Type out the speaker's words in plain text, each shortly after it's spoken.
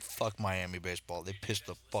Fuck Miami baseball. They pissed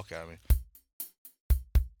the fuck out of me.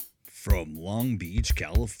 From Long Beach,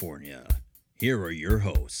 California, here are your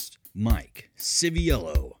hosts, Mike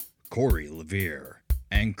Civiello, Corey Levere,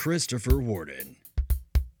 and Christopher Warden.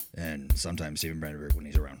 And sometimes Steven Brandenburg when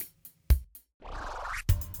he's around.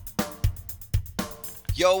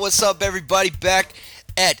 Yo, what's up, everybody? Back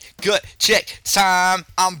at Gut Check Time.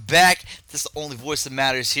 I'm back. This is the only voice that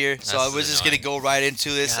matters here. So I was just gonna go right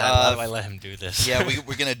into this. God, why do I let him do this? Yeah,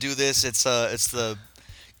 we're gonna do this. It's the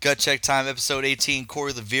Gut Check Time, episode 18,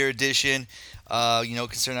 Corey Levere edition.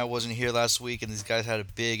 Considering I wasn't here last week and these guys had a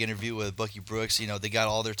big interview with Bucky Brooks, they got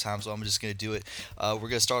all their time, so I'm just going to do it. We're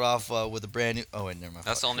going to start off with a brand new... Oh, wait, never mind.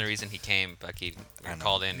 That's the only reason he came. Bucky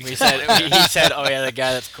called in. He said, oh yeah, the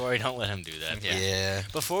guy that's Corey, don't let him do that. Yeah.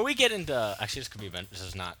 Before we get into... Actually, this could be... This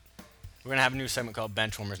is not... We're going to have a new segment called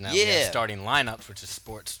Benchwarmers now. Yeah. We have starting lineups, which is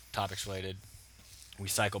sports topics related. We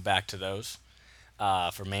cycle back to those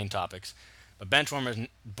for main topics. But Benchwarmers,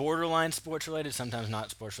 borderline sports related, sometimes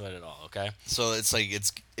not sports related at all, okay? So it's like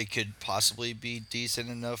it could possibly be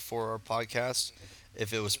decent enough for our podcast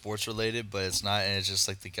if it was sports related, but it's not, and it's just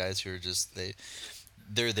like the guys who are just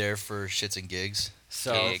they're there for shits and gigs.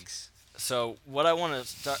 So what I want to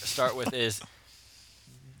start with is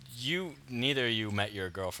neither of you met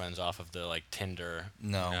your girlfriends off of the like Tinder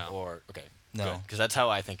No. or okay, No. because that's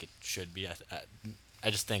how I think it should be.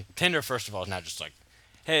 I just think Tinder, first of all, is not just like,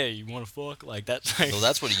 hey, you want to fuck? Like, that's like... Well,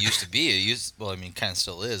 that's what it used to be. Kind of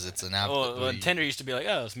still is. It's an app. Well, Tinder used to be like,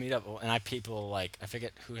 oh, let's meet up. And I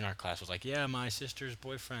forget who in our class was like, yeah, my sister's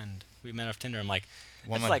boyfriend. We met off Tinder. I'm like...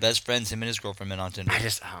 One of my best friends, him and his girlfriend met on Tinder. I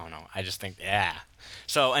don't know. I just think, yeah.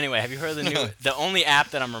 So, anyway, have you heard of the new... the only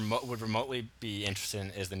app that would remotely be interested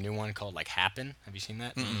in is the new one called, like, Happen. Have you seen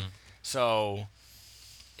that? Mm-mm. So...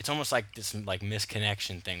 It's almost like this, like,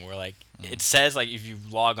 misconnection thing where, like, it says, like, if you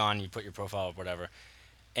log on, you put your profile up, whatever...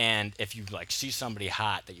 And if you like see somebody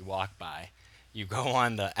hot that you walk by, you go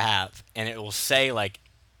on the app and it will say like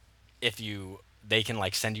they can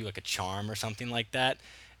like send you like a charm or something like that.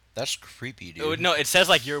 That's creepy, dude. No, it says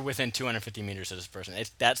like you're within 250 meters of this person.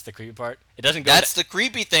 That's the creepy part. It doesn't go. That's the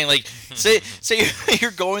creepy thing. Like say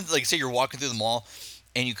you're going say you're walking through the mall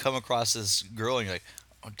and you come across this girl and you're like,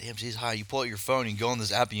 oh damn, she's hot. You pull out your phone and you go on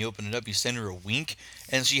this app and you open it up. You send her a wink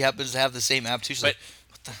and she happens to have the same app too. She's like,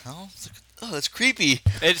 what the hell? It's like, oh, that's creepy.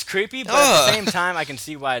 It's creepy, but at the same time, I can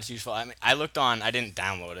see why it's useful. I mean, I didn't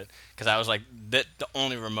download it because I was like, the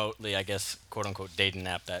only remotely, I guess, quote unquote, dating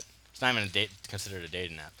app that it's not even considered a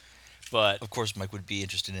dating app. But of course, Mike would be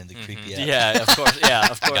interested in the creepy app. Yeah,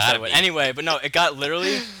 of course, I would. Anyway, but no, it got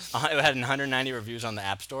literally, it had 190 reviews on the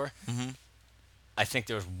App Store. Mm-hmm. I think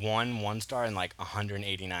there was one star and like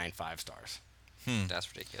 189 5 stars.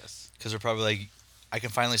 That's ridiculous. Because they're probably like, I can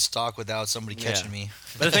finally stalk without somebody catching me.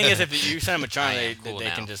 But the thing is, if you send them a charm, they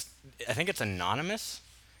now. can just... I think it's anonymous,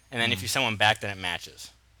 and then if you send one back, then it matches.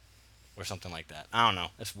 Or something like that. I don't know.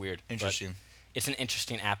 It's weird. Interesting. But it's an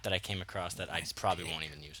interesting app that I came across that I probably won't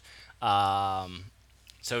even use.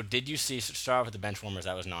 So did you see... Start off with the Benchwarmers.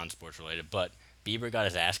 That was non-sports related. But Bieber got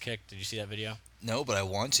his ass kicked. Did you see that video? No, but I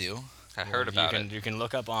want to. I heard about it. You can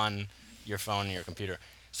look up on your phone and your computer.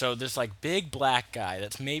 So this like big black guy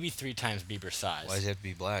that's maybe 3 times Bieber's size. Why does he have to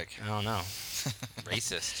be black? I don't know.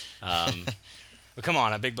 Racist. But come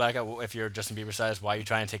on, a big black guy. If you're Justin Bieber size, why are you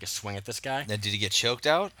trying to take a swing at this guy? Then did he get choked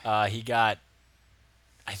out? He got.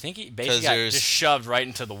 I think he basically got just shoved right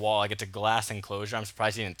into the wall. Like it's a glass enclosure. I'm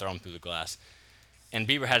surprised he didn't throw him through the glass. And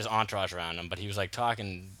Bieber had his entourage around him, but he was like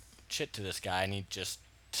talking shit to this guy, and he just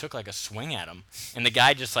took like a swing at him. And the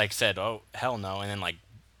guy just like said, "Oh hell no," and then like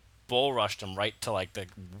bull rushed him right to like the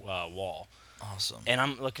wall. Awesome. And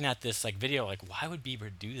I'm looking at this like video, like why would Bieber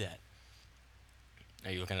do that?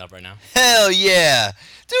 Are you looking it up right now? Hell yeah,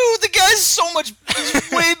 dude! The guy's so much,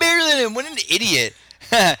 he's way bigger than him. What an idiot!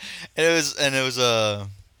 and it was a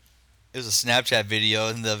Snapchat video,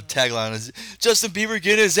 and the tagline is Justin Bieber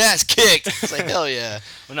getting his ass kicked. It's like hell yeah.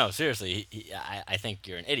 Well, no, seriously, I think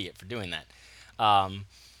you're an idiot for doing that.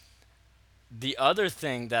 The other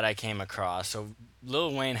thing that I came across, so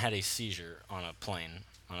Lil Wayne had a seizure on a plane,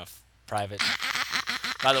 on a private...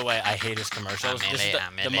 By the way, I hate his commercials. This is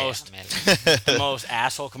the most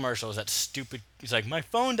asshole commercials. That stupid... He's like, my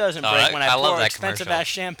phone doesn't break when I love pour that expensive-ass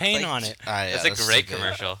champagne on it. It's a great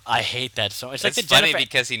commercial. I hate that so much. It's like funny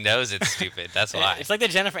because he knows it's stupid. That's why. It's like the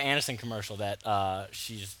Jennifer Aniston commercial that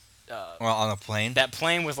she's... well, on a plane? That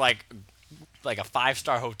plane was like a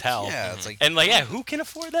 5-star hotel. Yeah, it's like... And like, yeah, who can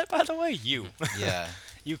afford that, by the way? You. Yeah.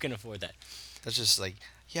 You can afford that. That's just like,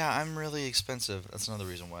 yeah, I'm really expensive. That's another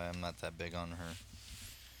reason why I'm not that big on her.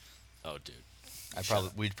 Oh, dude.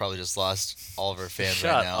 We'd probably just lost all of our fans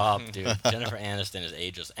Shut right now. up, dude. Jennifer Aniston is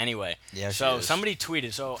ageless. Anyway, Yeah, so she is. somebody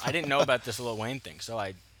tweeted. So I didn't know about this Lil Wayne thing. So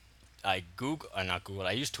I not Googled.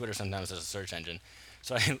 I use Twitter sometimes as a search engine.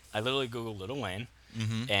 So I literally Googled Lil Wayne,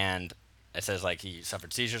 and it says like he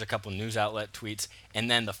suffered seizures. A couple news outlet tweets,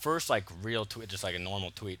 and then the first like real tweet, just like a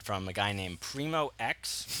normal tweet from a guy named Primo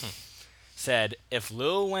X, said, "If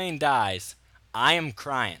Lil Wayne dies, I am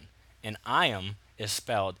crying, and I am is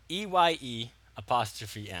spelled EYE''.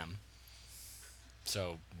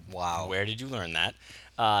 So, Wow. Where did you learn that?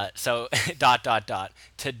 So, ...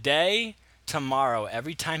 Today, tomorrow,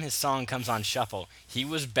 every time his song comes on shuffle, he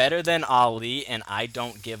was better than Ali, and I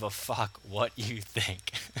don't give a fuck what you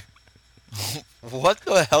think." What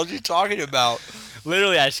the hell are you talking about?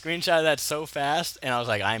 Literally, I screenshotted that so fast, and I was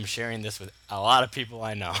like, I am sharing this with a lot of people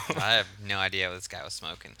I know. I have no idea what this guy was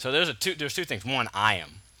smoking. So there's two things. One, I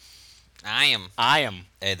am. Hey,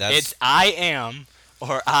 It's I am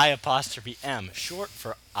or I''M, short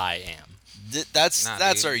for I am. That's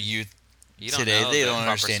dude. our youth You don't today. know They the don't proper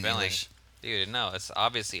understand spelling. English. Dude, no, it's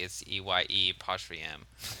EYE''.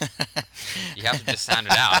 You have to just sound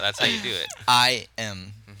it out. That's how you do it. I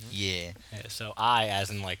am. Yeah. So I, as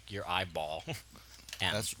in like your eyeball.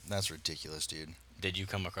 M. That's ridiculous, dude. Did you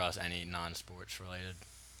come across any non-sports related?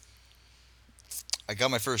 I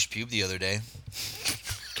got my first pube the other day.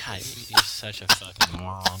 God, you're such a fucking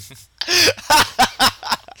moron.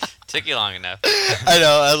 Took you long enough. I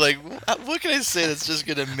know. I was like, what can I say that's just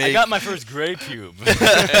gonna make? I got my first gray pube.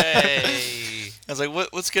 Hey. I was like,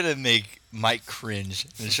 what's gonna make Mike cringe?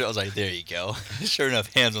 And I was like, there you go. Sure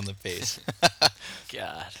enough, hands on the face.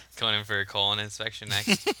 God. Going in for a colon inspection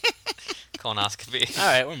next. Colonoscopy. All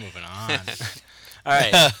right, we're moving on. All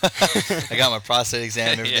right. I got my prostate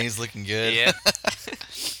exam. Everything's looking good. Yeah.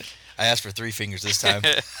 I asked for 3 fingers this time.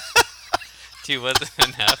 2 wasn't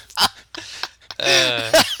enough.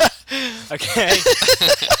 Okay.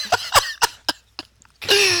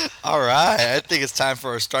 All right. I think it's time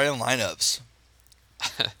for our starting lineups.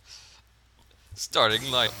 Starting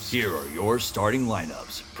light. Here are your starting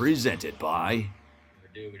lineups, presented by...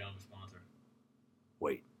 Dude, we don't have a sponsor.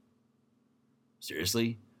 Wait.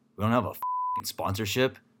 Seriously? We don't have a f***ing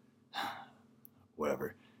sponsorship?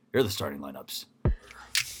 Whatever. Here are the starting lineups.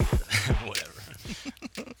 Whatever.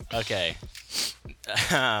 Okay.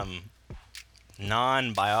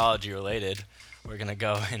 Non-biology related, we're going to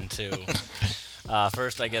go into...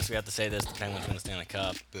 first, I guess we have to say this. The Penguins win the Stanley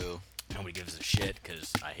Cup. Boo. Nobody gives a shit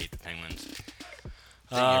because I hate the Penguins.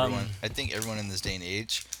 I think everyone in this day and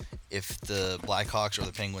age, if the Blackhawks or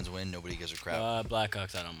the Penguins win, nobody gives a crap.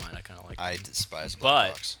 Blackhawks, I don't mind. I kind of like them. I despise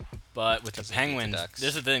But- Blackhawks. But with the Because they beat the Penguins, Ducks. this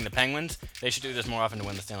is the thing. The Penguins, they should do this more often to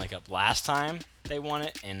win the Stanley Cup. Last time they won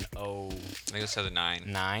it in I think it was 2009.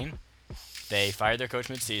 09, they fired their coach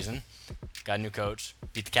mid-season, got a new coach,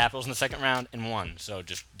 beat the Capitals in the second round, and won. So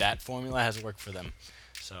just that formula has worked for them.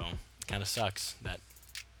 So it kind of sucks that.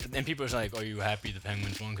 And people are like, "Are you happy the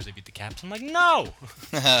Penguins won because they beat the Caps?" I'm like, no.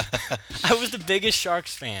 I was the biggest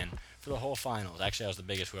Sharks fan for the whole finals. Actually, I was the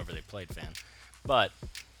biggest whoever they played fan. But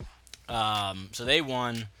so they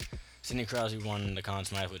won. Sidney Crosby won the Conn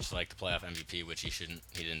Smythe, which is like the playoff MVP, which he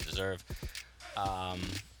didn't deserve.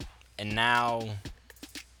 And now,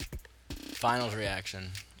 finals reaction.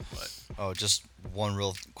 What? Oh, just one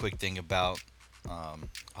real quick thing about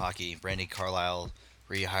hockey. Randy Carlyle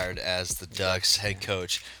rehired as the Ducks head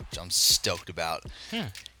coach, which I'm stoked about.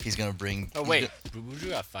 He's gonna bring. Oh wait, Bubuju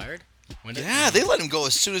got fired? When did Yeah, they let him go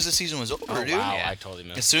as soon as the season was over, Oh dude. wow, Yeah. I totally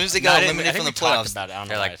missed. As soon as they No, got I didn't- eliminated I from the think we talked playoffs, about it. I don't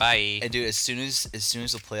know They're why like, bye. and dude, as soon as the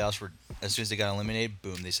playoffs were, as soon as they got eliminated,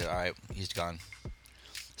 boom, they said, all right, he's gone.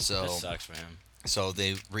 So This sucks for him. So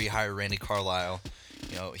they rehired Randy Carlyle.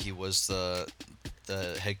 You know, he was the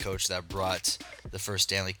head coach that brought the first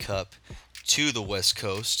Stanley Cup to the West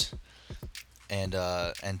Coast and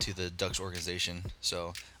to the Ducks organization.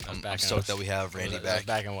 So I'm back in stoked that we have What was Randy that? That was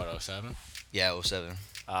back. back in what, 07? Yeah, 07.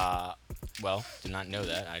 Well, did not know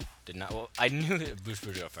that. I did not. Well, I knew that Bruce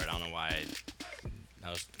Boudreau fired. I don't know why. I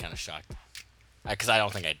was kind of shocked. Because I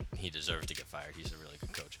don't think he deserves to get fired. He's a really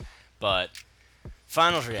good coach. But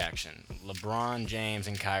finals reaction: LeBron James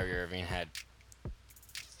and Kyrie Irving had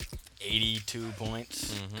 82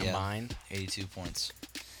 points combined. 82 points.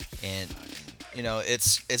 And you know,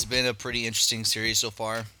 it's been a pretty interesting series so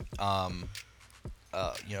far.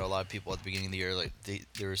 You know, a lot of people at the beginning of the year, like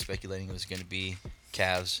they were speculating it was going to be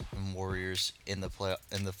Cavs and Warriors in the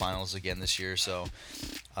finals again this year. So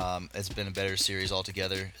it's been a better series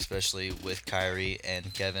altogether, especially with Kyrie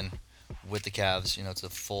and Kevin with the Cavs. You know, it's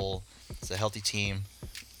a healthy team.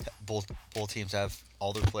 Both teams have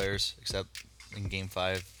all their players except in Game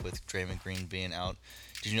 5 with Draymond Green being out.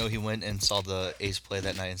 Did you know he went and saw the Ace play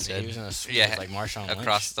that night instead? He was in a suite with, like Marshawn Lynch.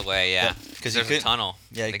 Across the way, yeah. Because there's a tunnel.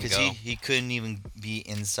 Yeah, because he couldn't even be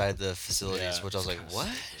inside the facilities, which I was like, what?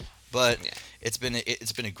 But it's been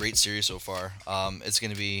a great series so far. It's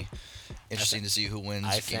going to be interesting to see who wins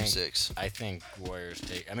Game 6. I think Warriors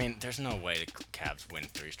take. I mean, there's no way the Cavs win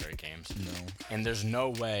 3 straight games. No. And there's no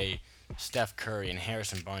way Steph Curry and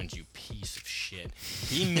Harrison Barnes, you piece of shit.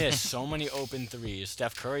 He missed so many open threes.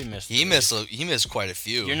 Steph Curry missed. He missed quite a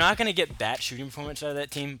few. You're not gonna get that shooting performance out of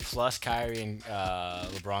that team. Plus Kyrie and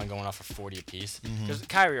LeBron going off for 40 apiece. Because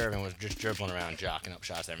Kyrie Irving was just dribbling around, jocking up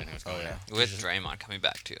shots. Everything was going. With Draymond coming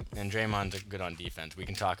back too. And Draymond's good on defense. We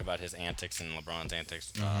can talk about his antics and LeBron's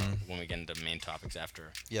antics when we get into main topics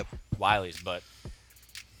after Wiley's. But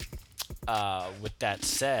with that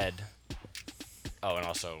said, and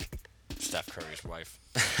also Steph Curry's wife.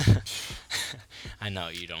 I know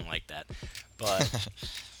you don't like that,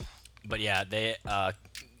 but yeah, they.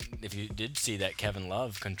 If you did see that, Kevin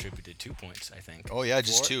Love contributed 2 points, I think. Oh yeah,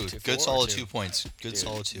 just 2. Good solid 2 points. Good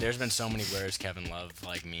solid 2. There's been so many "Where's Kevin Love"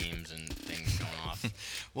 like memes and things going off.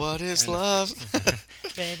 What is love?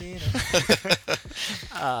 Baby.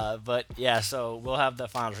 But yeah, so we'll have the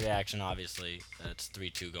finals reaction. Obviously, it's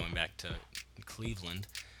 3-2 going back to Cleveland.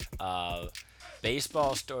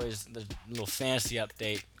 Baseball stories, the little fantasy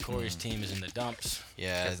update. Corey's team is in the dumps.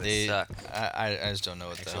 Yeah, they suck. I just don't know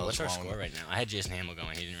what the hell what's is our wrong score right now? I had Jason Hamill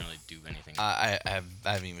going. He didn't really do anything. I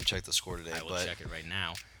haven't even checked the score today. I will check it right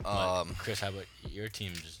now. Chris, how about your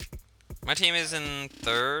team? My team is in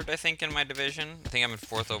 3rd, I think, in my division. I think I'm in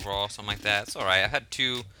 4th overall, something like that. It's all right. I had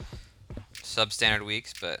 2 substandard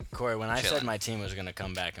weeks, but Corey, when I said my team was going to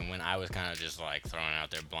come back and win, I was kind of just like throwing it out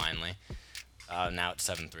there blindly. Now it's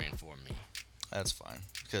 7-3 for me. That's fine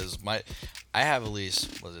because I have at least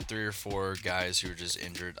 3 or 4 guys who are just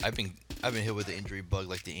injured. I've been hit with the injury bug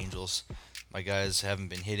like the Angels. My guys haven't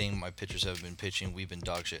been hitting. My pitchers haven't been pitching. We've been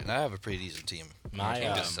dog shit, and I have a pretty decent team. My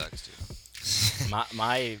team just sucks too.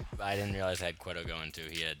 I didn't realize I had Cueto going too.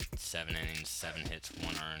 He had 7 innings, 7 hits,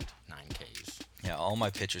 1 earned, 9 Ks. Yeah, all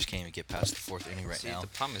my pitchers can't even get past the 4th inning now. The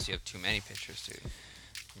problem is you have too many pitchers too.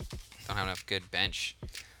 Don't have enough good bench.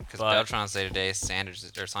 Because Beltran's day to day, Saunders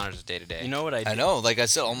is day to day. You know what I did? I know. Like I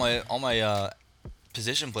said, all my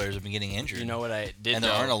position players have been getting injured. You know what I did? And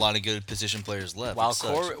there aren't a lot of good position players left.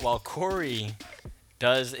 While Corey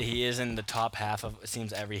he is in the top half of it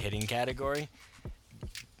seems every hitting category.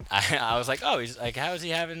 I was like, he's like, how is he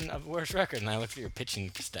having a worse record? And I looked at your pitching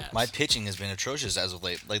stats. My pitching has been atrocious as of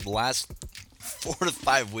late. Like the last 4 to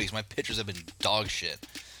 5 weeks, my pitchers have been dog shit.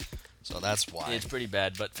 So that's why. It's pretty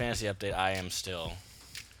bad. But fantasy update, I am still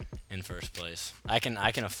in 1st place. I can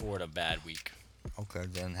afford a bad week. Okay,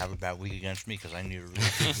 then have a bad week against me because I need a really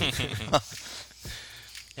good week.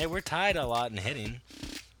 Hey, we're tied a lot in hitting.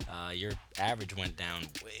 Your average went down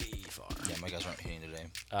way far. Yeah, my guys aren't hitting today.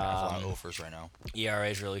 I have a lot of offers right now. ERA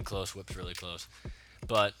is really close. WHIP's really close.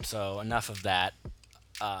 But so enough of that.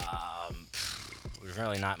 There's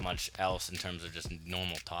really not much else in terms of just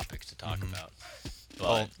normal topics to talk about.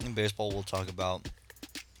 But in baseball, we'll talk about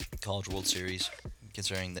College World Series,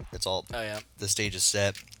 considering that it's all the stage is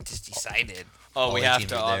set. It's decided. We have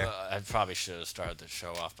to. I probably should have started the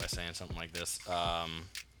show off by saying something like this.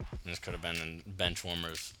 This could have been in bench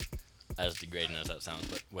warmers, as degrading as that sounds,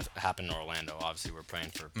 but what happened in Orlando, obviously we're praying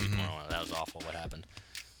for people in Orlando. That was awful what happened.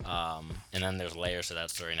 And then there's layers to that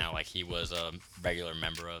story now. Like he was a regular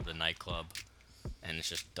member of the nightclub, and it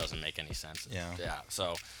just doesn't make any sense. Yeah.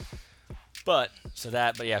 But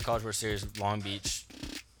College World Series, Long Beach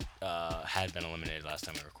had been eliminated last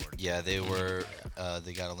time we recorded. Yeah, they were.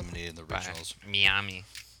 They got eliminated in the regionals. Miami.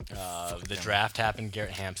 The draft happened.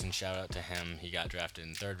 Garrett Hampson, shout out to him. He got drafted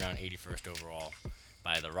in 3rd round, 81st overall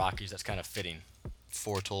by the Rockies. That's kind of fitting.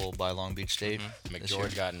 4 total by Long Beach State.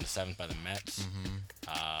 McGeorge got into 7th by the Mets.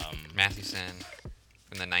 Mathewson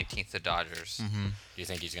from the 19th to Dodgers. Do you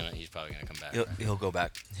think he's probably gonna come back? He'll go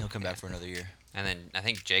back. He'll come back for another year. And then I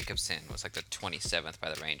think Jacobson was like the 27th by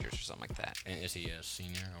the Rangers or something like that. And is he a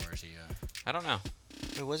senior or is he I don't know.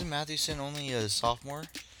 Wait, wasn't Mathewson only a sophomore?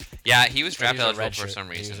 Yeah, he was draft eligible for some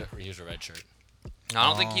reason. He was a red shirt. No, I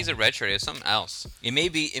don't think he's a red shirt. It's something else. It may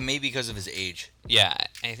be because of his age. Yeah,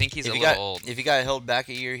 I think he's a little old. If he got held back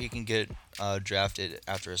a year, he can get drafted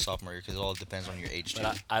after a sophomore year because it all depends on your age too.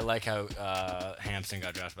 But I like how Hampson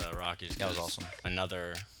got drafted by the Rockies. That was awesome.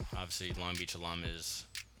 Another, obviously, Long Beach alum is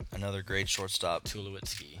another great shortstop.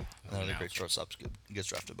 Tulowitzki. Another great shortstop gets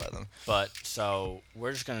drafted by them. But so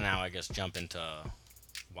we're just gonna now, I guess, jump into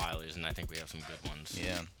Wiley's, and I think we have some good ones.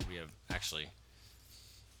 Yeah. We have actually,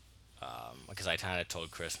 because I kind of told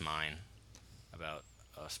Chris mine about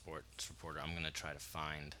a sports reporter. I'm gonna try to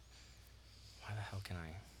find. Why How the hell can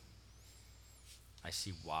I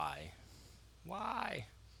see why. Why?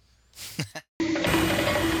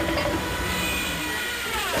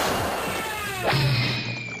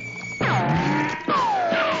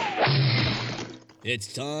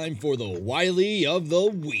 It's time for the Wiley of the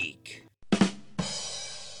Week.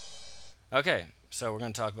 Okay, so we're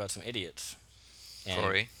going to talk about some idiots.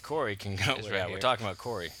 And Corey can go. We're talking about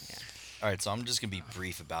Corey. Yeah. All right, so I'm just going to be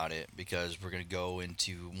brief about it because we're going to go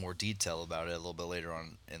into more detail about it a little bit later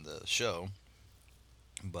on in the show.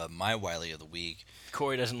 But my Wiley of the Week...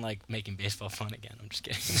 Corey doesn't like making baseball fun again. I'm just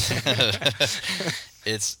kidding.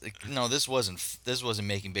 This wasn't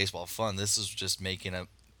making baseball fun. This is just making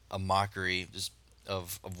a mockery just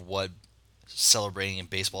of what celebrating in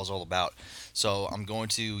baseball is all about. So I'm going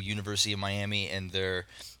to University of Miami and their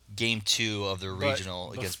Game 2 of their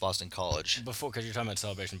regional against Boston College. Because you're talking about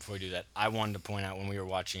celebration, before we do that, I wanted to point out when we were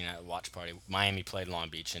watching at Watch Party, Miami played Long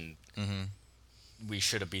Beach, and we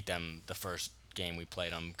should have beat them the first game we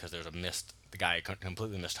played them because there's the guy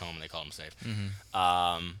completely missed home and they called him safe.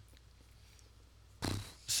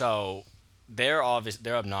 So they're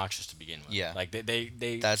obnoxious to begin with. Yeah. Like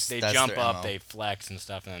they that's jump up, MO. they flex and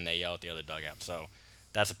stuff, and then they yell at the other dugout. So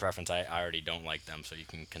that's a preference. I already don't like them, so you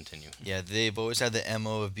can continue. Yeah, they've always had the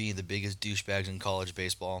MO of being the biggest douchebags in college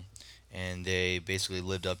baseball, and they basically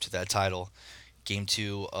lived up to that title. Game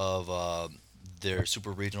 2 of their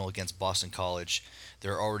super regional against Boston College,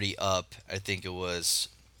 they're already up. I think it was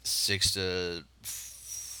 6-3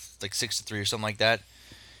 or something like that,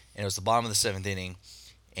 and it was the bottom of the 7th inning.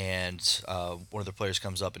 And one of their players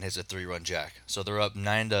comes up and hits a 3-run jack. So they're up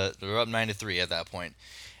 9-3 at that point.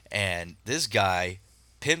 And this guy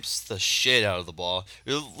pimps the shit out of the ball.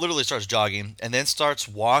 He literally starts jogging and then starts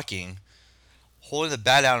walking, holding the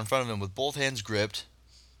bat out in front of him with both hands gripped,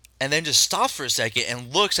 and then just stops for a second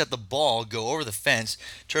and looks at the ball go over the fence,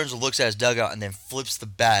 turns and looks at his dugout, and then flips the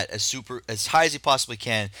bat as high as he possibly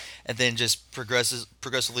can, and then just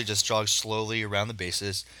progressively just jogs slowly around the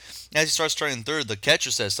bases. As he starts turning third, the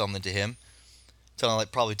catcher says something to him,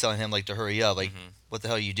 probably telling him to hurry up, what the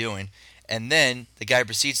hell are you doing? And then the guy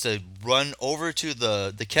proceeds to run over to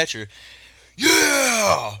the catcher,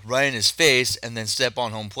 yeah, right in his face, and then step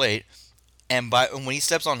on home plate. And when he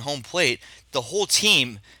steps on home plate, the whole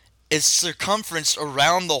team is circumferenced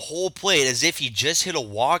around the whole plate as if he just hit a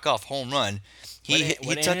walk-off home run. What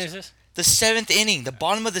inning is this? The 7th inning, the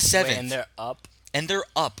bottom of the 7th. Wait, and they're up? And they're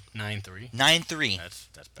up. 9-3? 9-3. That's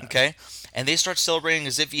bad. Okay? And they start celebrating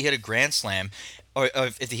as if he hit a grand slam, or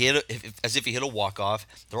as if he hit a walk-off.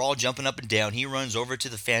 They're all jumping up and down. He runs over to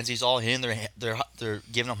the fans. He's all hitting they're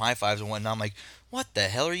giving him high fives and whatnot. I'm like, what the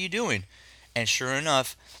hell are you doing? And sure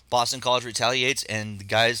enough, Boston College retaliates, and the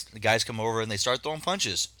guys come over and they start throwing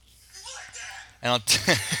punches. And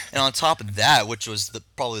on top of that, which was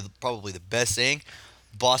probably the best thing,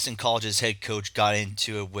 Boston College's head coach got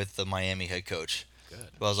into it with the Miami head coach. Good.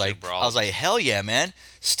 I was like, hell yeah, man,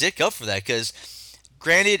 stick up for that. Because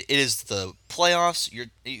granted, it is the playoffs.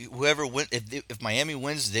 If Miami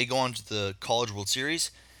wins, they go on to the College World Series.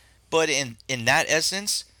 But in that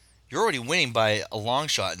essence, you're already winning by a long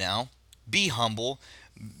shot now. Be humble.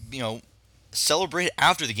 Celebrate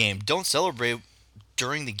after the game. Don't celebrate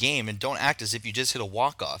during the game, and don't act as if you just hit a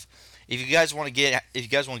walk-off. If you guys want to get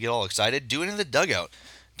all excited, do it in the dugout.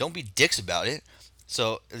 Don't be dicks about it.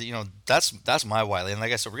 So that's my Wiley, and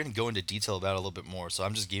like I said, we're gonna go into detail about it a little bit more. So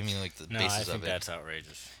I'm just giving you the basis of it. No, I think that's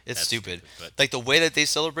outrageous. It's stupid. But The way that they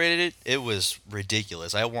celebrated it was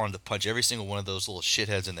ridiculous. I wanted to punch every single one of those little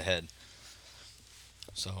shitheads in the head.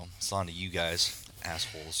 So it's on to you guys,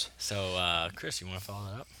 assholes. So Chris, you want to follow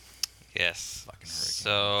that up? Yes. Fucking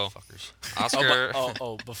so, fuckers. Oscar.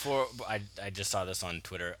 Before I just saw this on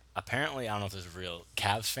Twitter. Apparently, I don't know if this is real.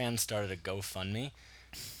 Cavs fans started a GoFundMe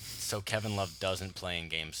so Kevin Love doesn't play in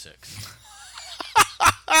Game 6.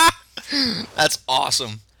 That's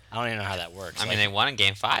awesome. I don't even know how that works. I mean, they won in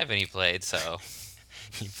Game 5 and he played, so.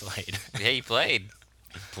 He played. Yeah, he played.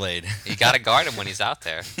 You got to guard him when he's out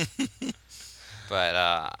there.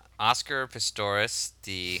 But Oscar Pistorius,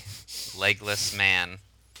 the legless man.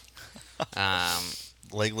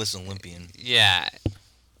 Legless Olympian. Yeah.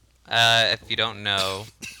 If you don't know,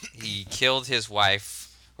 he killed his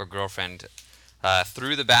wife or girlfriend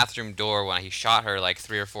through the bathroom door when he shot her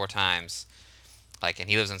 3 or 4 times. And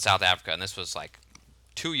he lives in South Africa, and this was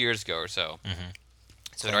 2 years ago or so. Mm-hmm.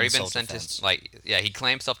 So it had already been sentenced. He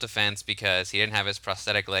claimed self-defense because he didn't have his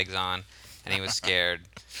prosthetic legs on, and he was scared,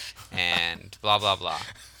 and blah blah blah.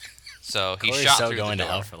 So he Corey's shot so through going the to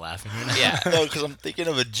door. hell for laughing. Right now. Yeah. No, because I'm thinking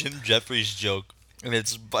of a Jim Jeffries joke, and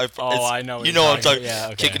it's I know. You know what I'm talking. Yeah,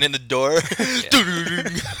 okay. Kicking in the door.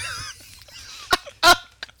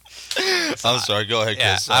 I'm sorry. Go ahead,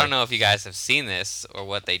 Chris. I don't know if you guys have seen this or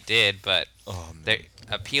what they did, but they're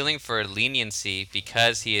appealing for leniency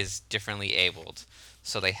because he is differently abled.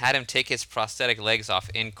 So they had him take his prosthetic legs off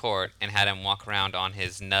in court and had him walk around on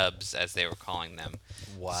his nubs, as they were calling them.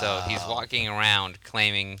 Wow. So he's walking around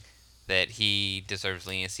claiming that he deserves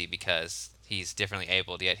leniency because he's differently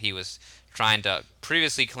abled, yet he was trying to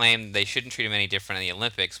previously claim they shouldn't treat him any different in the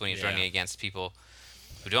Olympics when he's running against people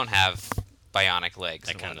who don't have bionic legs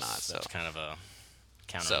and whatnot. That's kind of a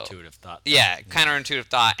counterintuitive thought. Yeah, counterintuitive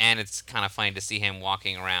thought, and it's kind of funny to see him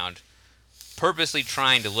walking around purposely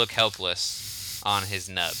trying to look helpless on his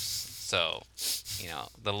nubs. So,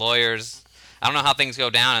 the lawyers, I don't know how things go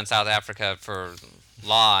down in South Africa for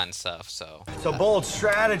law and stuff, so. It's a bold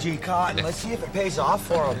strategy, Cotton. Let's see if it pays off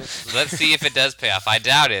for him. Let's see if it does pay off. I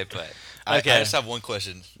doubt it, but. Okay. I just have one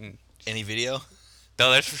question. Any video?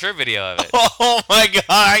 No, there's for sure video of it. Oh my god,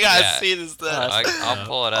 I gotta see this thing. I'll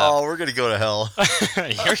pull it up. Oh, we're gonna go to hell.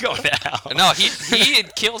 You're going to hell. No, he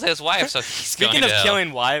had killed his wife, so he's Speaking going to hell. of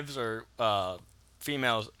killing wives or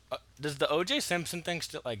females, does the O.J. Simpson thing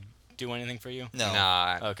still do anything for you? No.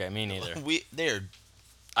 Nah. Okay, me neither.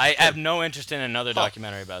 I have no interest in another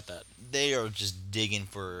documentary about that. They are just digging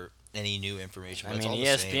for any new information. I mean,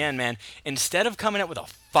 ESPN, man, instead of coming up with a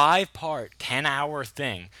 5-part, 10-hour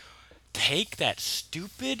thing, take that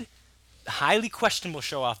stupid, highly questionable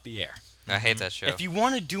show off the air. I hate that show. If you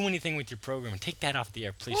want to do anything with your program, take that off the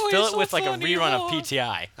air, please. Fill it with a rerun of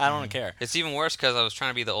PTI. I don't care. It's even worse because I was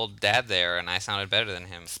trying to be the old dad there, and I sounded better than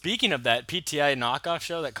him. Speaking of that PTI knockoff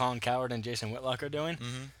show that Colin Cowherd and Jason Whitlock are doing,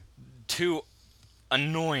 two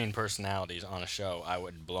annoying personalities on a show I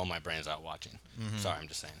would blow my brains out watching. Sorry, I'm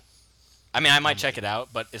just saying. I mean, I might check it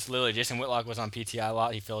out, but it's literally Jason Whitlock was on PTI a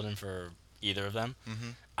lot. He filled in for either of them.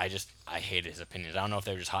 I hated his opinions. I don't know if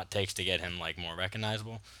they were just hot takes to get him more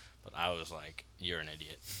recognizable, but I was like, "You're an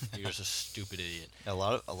idiot. You're just a stupid idiot." A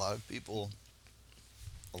lot of people,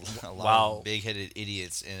 a lot of big-headed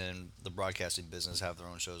idiots in the broadcasting business have their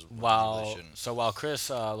own shows. While Chris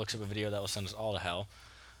looks up a video that will send us all to hell,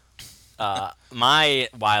 my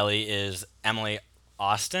Wiley is Emily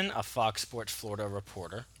Austin, a Fox Sports Florida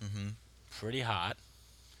reporter. Pretty hot.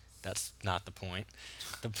 That's not the point.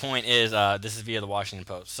 The point is, this is via the Washington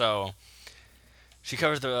Post. So, she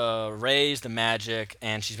covers the Rays, the Magic,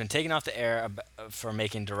 and she's been taken off the air for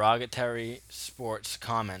making derogatory sports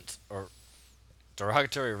comments or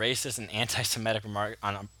derogatory, racist, and anti-Semitic remarks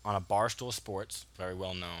on a Barstool Sports, very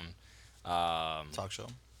well known talk show,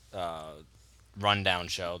 rundown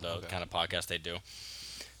show, the kind of podcast they do.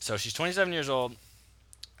 So she's 27 years old.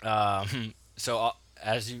 Have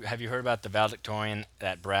you heard about the valedictorian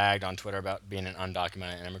that bragged on Twitter about being an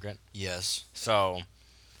undocumented immigrant? Yes. So,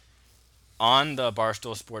 on the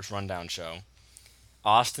Barstool Sports Rundown show,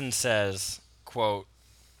 Austin says, quote,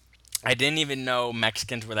 "I didn't even know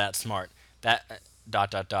Mexicans were that smart. That ...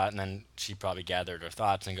 and then she probably gathered her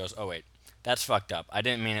thoughts and goes, "Oh wait, that's fucked up. I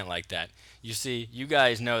didn't mean it like that. You see, you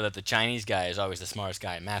guys know that the Chinese guy is always the smartest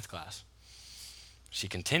guy in math class." She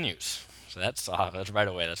continues. So that's right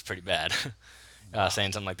away. That's pretty bad.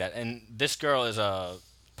 Saying something like that. And this girl is a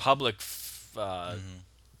public...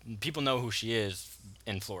 People know who she is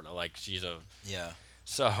in Florida. She's a... Yeah.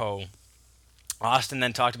 So, Austin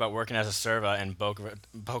then talked about working as a server in Boca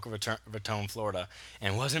Raton, Florida,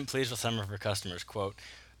 and wasn't pleased with some of her customers. Quote,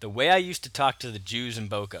 "The way I used to talk to the Jews in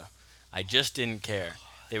Boca, I just didn't care.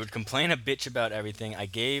 They would complain a bitch about everything. I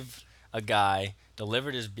gave a guy,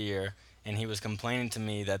 delivered his beer, and he was complaining to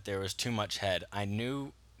me that there was too much head. I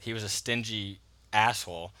knew he was a stingy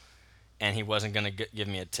asshole, and he wasn't going to give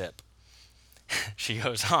me a tip." She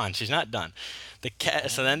goes on. She's not done.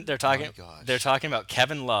 So then they're talking about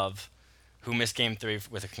Kevin Love, who missed Game 3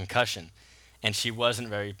 with a concussion, and he wasn't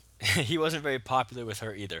very popular with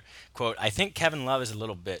her either. Quote, "I think Kevin Love is a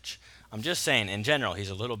little bitch. I'm just saying, in general, he's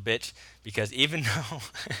a little bitch because even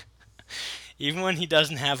when he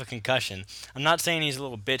doesn't have a concussion, I'm not saying he's a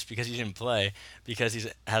little bitch because he didn't play, because he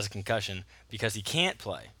has a concussion, because he can't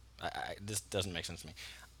play. This doesn't make sense to me.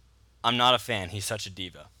 I'm not a fan. He's such a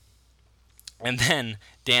diva." And then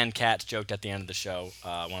Dan Katz joked at the end of the show,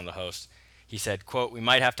 one of the hosts. He said, quote, "We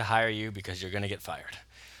might have to hire you because you're going to get fired."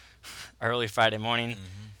 Early Friday morning,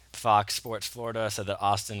 Fox Sports Florida said that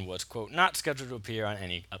Austin was, quote, "not scheduled to appear on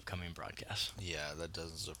any upcoming broadcast." Yeah, that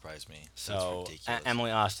doesn't surprise me. So,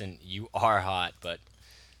 Emily Austin, you are hot, but...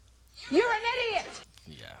 You're an idiot!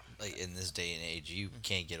 Yeah. In this day and age, you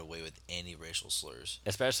can't get away with any racial slurs.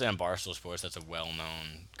 Especially on Barstool Sports, that's a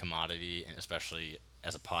well-known commodity, and especially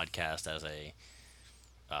as a podcast, as a...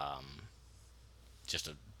 just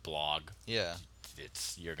a blog. Yeah.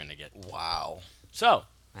 You're going to get... Wow. So...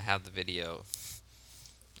 I have the video.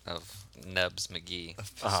 of Nubs McGee.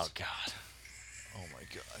 Oh God. Oh my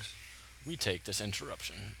gosh. We take this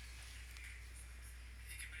interruption.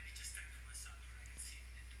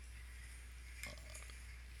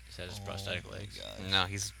 Is that his prosthetic legs? No,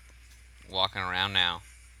 he's walking around now.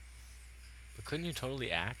 But couldn't you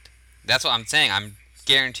totally act? That's what I'm saying. I'm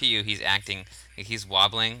guarantee you he's acting. Like he's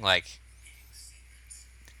wobbling. Like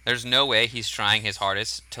there's no way he's trying his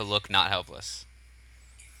hardest to look not helpless.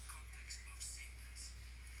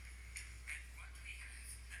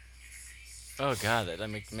 Oh God, that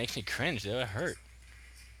makes me cringe. That hurt.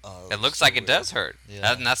 It looks like it does hurt.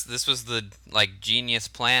 Yeah. And this was the genius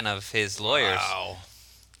plan of his lawyers. Wow.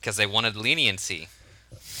 Because they wanted leniency.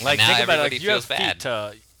 Like now think about it. everybody Like, you have feels bad. feet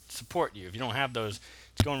to support you. If you don't have those,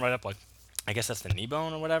 it's going right up like. I guess that's the knee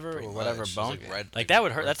bone or whatever, Pretty or whatever much. It's bone. like That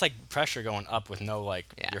would hurt. That's like pressure going up with no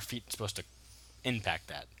Yeah. your feet supposed to impact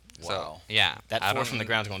that. So, yeah. That I force from don't- the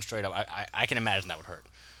ground's going straight up. I can imagine that would hurt.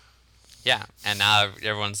 Yeah, and now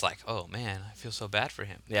everyone's like, "Oh man, I feel so bad for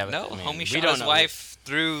him." Yeah, but, no, I mean, homie we shot don't his know. wife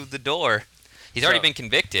through the door. He's already So- been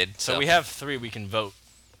convicted. So we have 3 we can vote.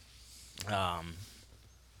 I'm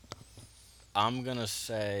gonna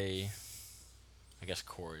say, I guess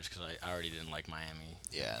Corey's because I already didn't like Miami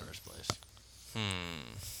Yeah. in the first place.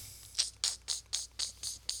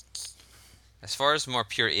 As far as more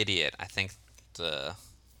pure idiot, I think the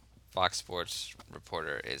Fox Sports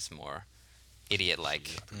reporter is more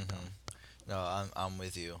idiot-like. No, I'm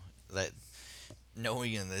with you. That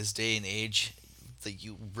knowing in this day and age that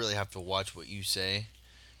you really have to watch what you say.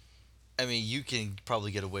 I mean, you can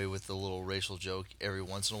probably get away with a little racial joke every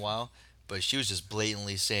once in a while, but she was just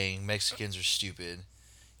blatantly saying Mexicans are stupid,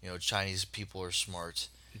 Chinese people are smart,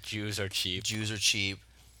 Jews are cheap. Jews are cheap,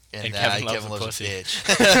 and And that Kevin loves a pussy.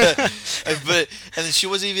 But then she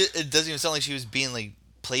wasn't even. It doesn't even sound like she was being like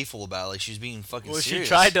playful about it. Like she was being fucking Well, serious. she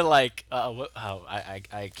tried to I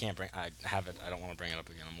can't bring. I have it. I don't want to bring it up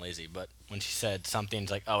again. I'm lazy. But when she said something's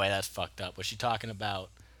like, oh wait, that's fucked up. Was she talking about?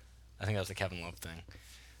 I think that was the Kevin Love thing.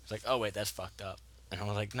 It's like, oh wait, that's fucked up. And I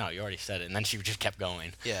was like, no, you already said it. And then she just kept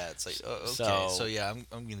going. Yeah, it's like okay. So yeah,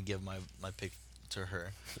 I'm gonna give my pick to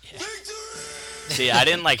her. See, I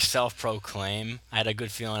didn't self-proclaim. I had a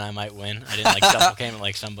good feeling I might win. I didn't self-proclaim it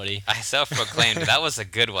like somebody. I self-proclaimed. That was a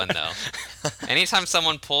good one, though. Anytime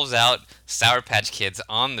someone pulls out Sour Patch Kids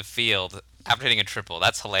on the field after hitting a triple,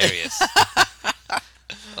 that's hilarious.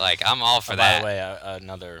 I'm all for By that. the way,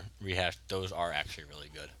 another rehash. Those are actually really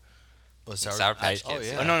good. Oh, Sour Patch Oh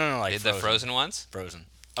Kids. yeah. Oh no, like The frozen ones? Frozen.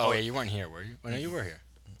 Oh yeah, you weren't here, were you? Oh, no, you were here.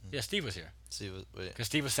 Yeah, Steve was here. See, wait. Because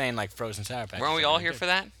Steve was saying frozen Sour Patch. Weren't we all here for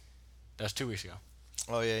that? That was 2 weeks ago.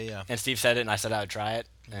 Oh yeah. And Steve said it, and I said I would try it.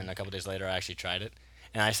 And a couple days later, I actually tried it.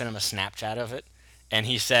 And I sent him a Snapchat of it. And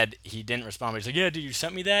he said he didn't respond, but he's like, yeah, dude, you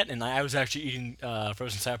sent me that? And I was actually eating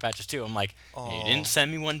frozen Sour Patches too. I'm like, you didn't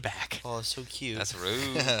send me one back. Oh, it's so cute. That's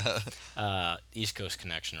rude. East Coast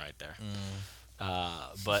connection right there.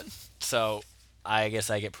 But so I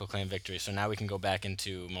guess I get proclaimed victory. So now we can go back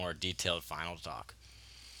into more detailed final talk.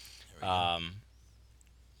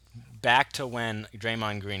 Back to when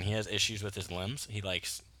Draymond Green, he has issues with his limbs. He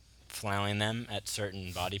likes flailing them at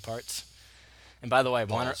certain body parts. And by the way,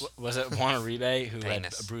 was it Juan Uribe who had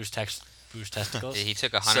Penis. bruised testicles? He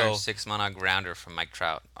took a 106-mile grounder from Mike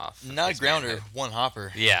Trout off. Not a his grounder, manhood. one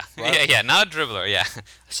hopper. Yeah. Right? Yeah, not a dribbler, yeah.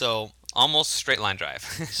 So Almost straight line drive.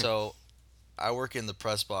 so I work in the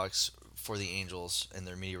press box for the Angels in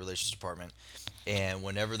their media relations department, and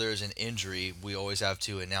whenever there's an injury, we always have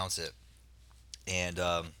to announce it. And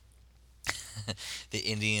the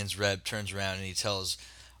Indians rep turns around and he tells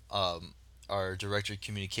our director of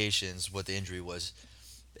communications what the injury was.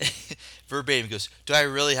 Verbatim, he goes, "Do I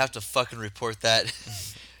really have to fucking report that?"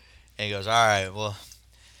 And he goes, "All right, well,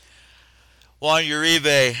 Juan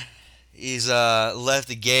Uribe, he's left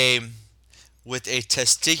the game with a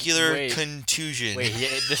testicular contusion." Wait,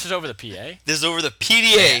 this is over the PA? This is over the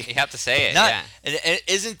PDA. You have to say it, Not, yeah. and it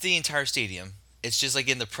isn't the entire stadium. It's just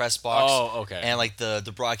in the press box. Oh, okay. And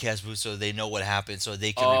the broadcast booth, so they know what happened, so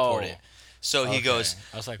they can report it. So he Okay. goes,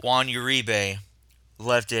 I was like, Juan Uribe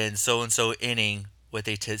left in so-and-so inning with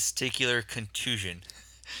a testicular contusion.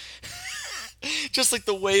 Just like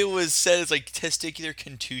the way it was said, it's like testicular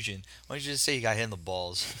contusion. Why don't you just say he got hit in the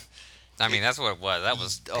balls? I mean, that's what it was. That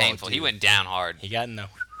was Oh, painful. He dude. went down hard. he got in the.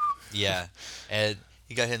 Yeah. And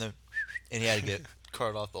he got hit in the... And he had to get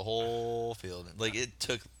carted off the whole field. It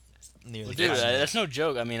took nearly... Dude, 5 minutes. that's no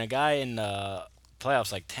joke. I mean, a guy in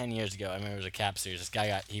playoffs 10 years ago, I remember it was a Cap series. This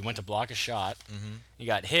guy he went to block a shot. Mm-hmm. He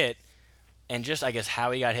got hit. And just, I guess,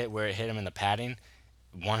 how he got hit, where it hit him in the padding,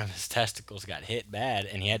 one of his testicles got hit bad,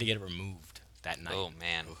 and he had to get it removed. that night. Oh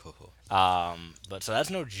man. But so that's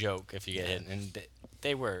no joke if you get hit. And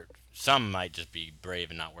they were. Some might just be brave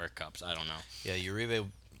and not wear cups. I don't know. Yeah, Uribe.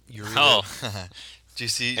 Oh. Do you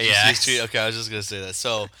see Yeah. his tweet? Okay, I was just gonna say that.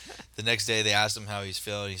 So, the next day they asked him how he's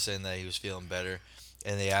feeling. He's saying that he was feeling better,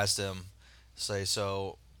 and they asked him,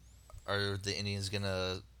 so, are the Indians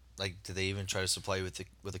gonna Did they even try to supply you with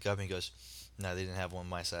the cup? And he goes, no, they didn't have one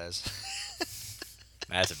my size.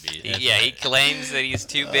 That's a beat. Yeah, he claims that he's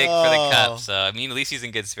too big for the cup. So I mean, at least he's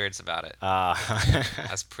in good spirits about it.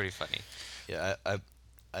 That's pretty funny. Yeah,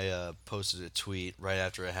 I posted a tweet right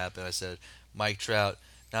after it happened. I said, Mike Trout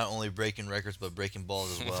not only breaking records but breaking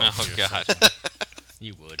balls as well. Oh god.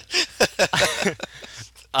 You would.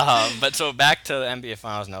 But so back to the NBA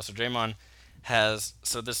Finals now. So Draymond has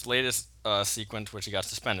this latest sequence which he got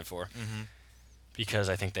suspended for, because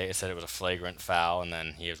I think they said it was a flagrant foul, and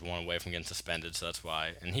then he was one away from getting suspended. So that's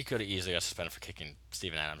why. And he could have easily got suspended for kicking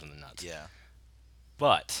Steven Adams in the nuts. Yeah.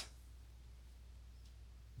 But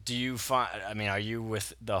do you find? I mean, are you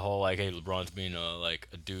with the whole hey, LeBron's being a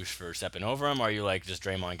douche for stepping over him, or are you just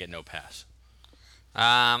Draymond get no pass?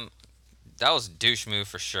 That was a douche move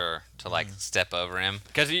for sure to step over him.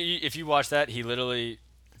 Because if you watch that, he literally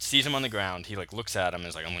sees him on the ground. He looks at him and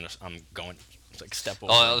is I'm going step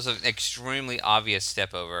over. Oh, it was an extremely obvious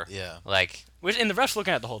step over. Yeah. And the ref's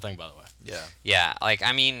looking at the whole thing, by the way. Yeah. Yeah.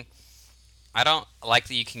 I mean, I don't like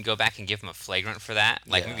that you can go back and give him a flagrant for that.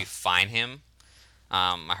 Maybe fine him.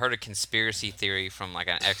 I heard a conspiracy theory from an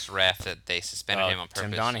ex-ref that they suspended him on purpose.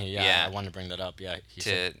 Tim Donahue, yeah. I wanted to bring that up. Yeah.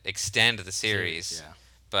 To extend the series. Yeah.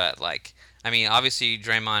 But I mean, obviously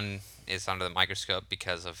Draymond is under the microscope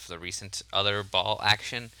because of the recent other ball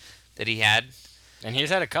action that he had. And he's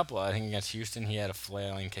had a couple. I think against Houston, he had a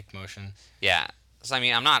flailing kick motion. Yeah. So I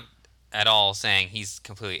mean, I'm not at all saying he's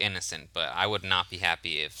completely innocent, but I would not be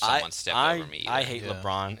happy if someone stepped over me either. I hate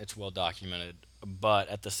LeBron. It's well documented. But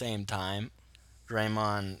at the same time,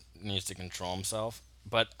 Draymond needs to control himself.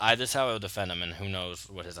 But this is how I would defend him, and who knows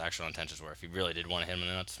what his actual intentions were. If he really did want to hit him in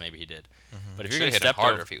the nuts, maybe he did. But if you're getting stepped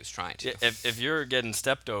harder over, if he was trying to. If you're getting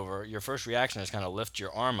stepped over, your first reaction is kind of lift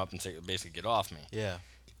your arm up and say, basically, get off me. Yeah.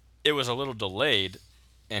 It was a little delayed,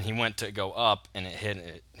 and he went to go up, and it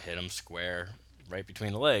hit him square right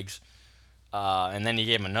between the legs. And then he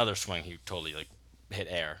gave him another swing. He totally hit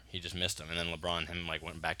air. He just missed him. And then LeBron and him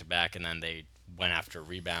went back to back, and then they went after a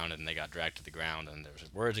rebound, and they got dragged to the ground, and there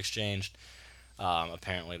was words exchanged.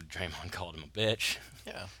 Apparently, Draymond called him a bitch.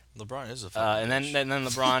 Yeah, LeBron is a fucking bitch. And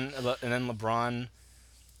then LeBron,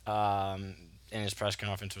 in his press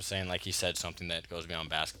conference was saying he said something that goes beyond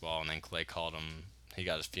basketball, and then Clay called him. He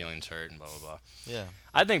got his feelings hurt and blah blah blah. Yeah.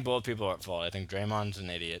 I think both people are at fault. I think Draymond's an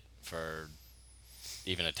idiot for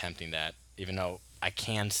even attempting that, even though I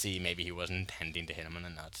can see maybe he wasn't intending to hit him in the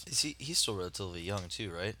nuts. He's still relatively young too,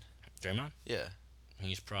 right? Draymond? Yeah.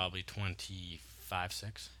 He's probably 25,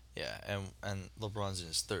 6. Yeah, and LeBron's in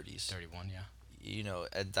his 30s. 31, yeah. You know,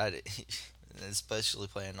 at that, especially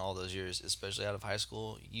playing all those years, especially out of high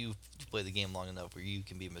school, you've played the game long enough where you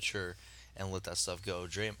can be mature and let that stuff go.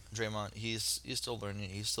 Draymond, he's still learning.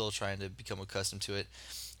 He's still trying to become accustomed to it.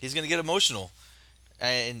 He's gonna get emotional,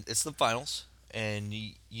 and it's the finals, and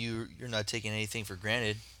you're not taking anything for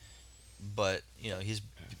granted. But he's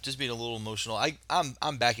just being a little emotional.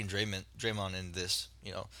 I'm backing Draymond in this.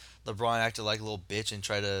 LeBron acted like a little bitch and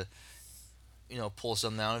tried to pull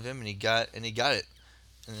something out of him, and he got it.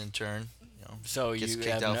 And in turn, so gets you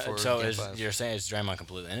kicked out for Game 5. You're saying is Draymond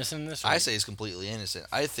completely innocent in this? I say he's completely innocent.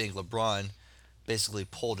 I think LeBron basically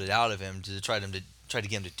pulled it out of him to try to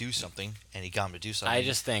get him to do something, and he got him to do something. I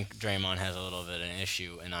just think Draymond has a little bit of an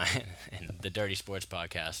issue, and the Dirty Sports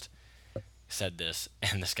podcast said this,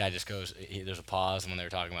 and this guy just goes, there's a pause when they were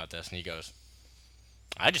talking about this, and he goes,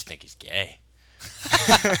 I just think he's gay.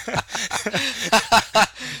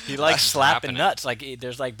 He likes slapping nuts.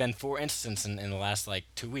 There's been 4 instances in the last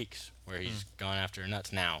 2 weeks where he's gone after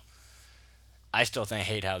nuts. Now, I still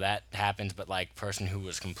hate how that happens, but person who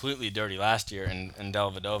was completely dirty last year and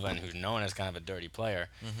Dellavedova, and who's known as kind of a dirty player,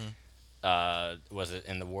 was it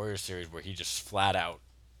in the Warriors series where he just flat out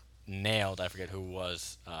nailed, I forget who it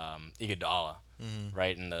was, Iguodala,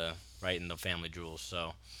 right in the family jewels.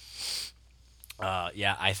 So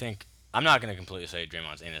yeah, I think I'm not going to completely say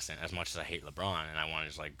Draymond's innocent as much as I hate LeBron, and I want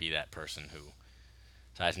to just be that person who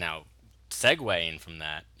decides. Now, segueing from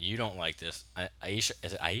that, you don't like this. Is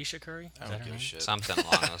it Ayesha Curry? I don't give a shit. Something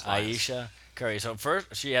along those lines. Ayesha Curry. So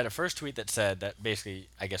first, she had a first tweet that said that basically,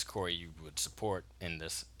 I guess Corey, you would support in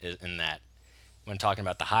that when talking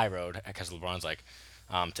about the high road, because LeBron's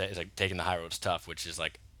it's taking the high road's tough, which is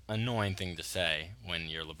annoying thing to say when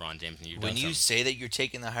you're LeBron James and when you say that you're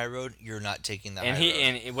taking the high road, you're not taking the high road.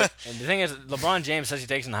 And the thing is, LeBron James says he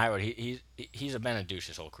takes the high road. He's been a douche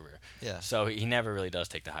his whole career. Yeah. So he never really does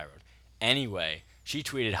take the high road. Anyway, she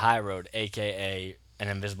tweeted high road, aka an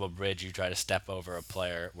invisible bridge you try to step over a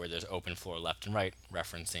player where there's open floor left and right,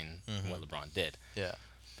 referencing what LeBron did. Yeah.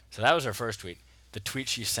 So that was her first tweet. The tweet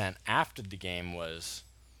she sent after the game wasn't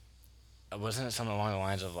it something along the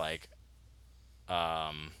lines of like,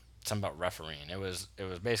 something about refereeing. It was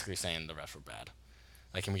basically saying the refs were bad.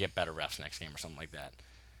 Like, can we get better refs next game or something like that?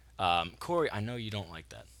 Corey, I know you don't like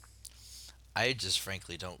that. I just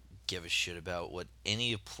frankly don't give a shit about what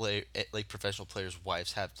any professional players'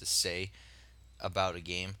 wives have to say about a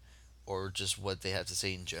game, or just what they have to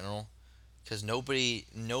say in general, because nobody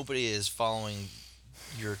is following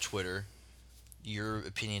your Twitter. Your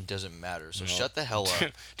opinion doesn't matter, so shut the hell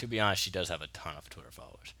up. To be honest, she does have a ton of Twitter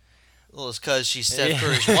followers. Well, it's because she's Steph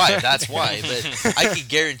Curry's wife. That's why. But I can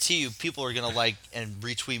guarantee you, people are gonna like and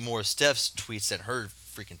retweet more of Steph's tweets than her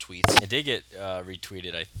freaking tweets. It did get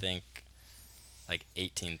retweeted, I think, like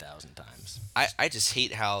 18,000 times. I just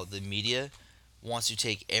hate how the media wants to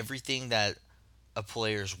take everything that a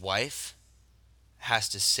player's wife has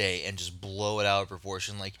to say and just blow it out of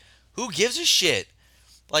proportion. Like, who gives a shit?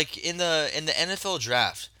 Like in the NFL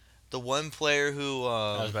draft, the one player who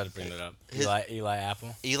I was about to bring that up. Eli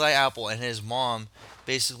Apple. Eli Apple and his mom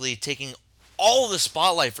basically taking all the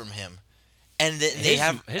spotlight from him, and they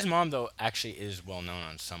have his mom though actually is well known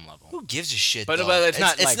on some level. Who gives a shit? But though? it's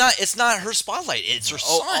not. It's not her spotlight. It's her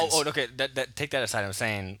son's. Okay. Take that aside. I'm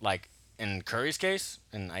saying, like, in Curry's case,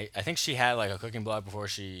 and I think she had like a cooking blog before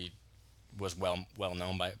she was well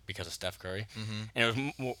known because of Steph Curry, and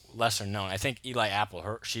it was lesser known. I think Eli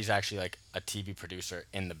Apple, she's actually like a TV producer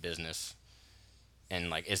in the business, and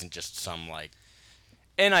like isn't just some like.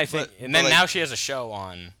 And I think, now she has a show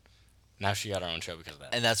on. Now she got her own show because of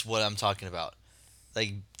that. And that's what I'm talking about.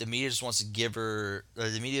 Like, the media just wants to give her, or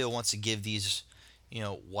the media wants to give these,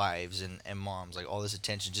 wives and moms like all this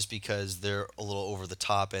attention just because they're a little over the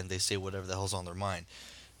top and they say whatever the hell's on their mind,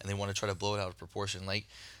 and they want to try to blow it out of proportion. Like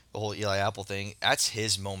the whole Eli Apple thing, that's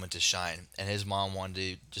his moment to shine, and his mom wanted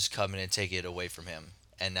to just come in and take it away from him.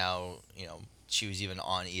 And now, she was even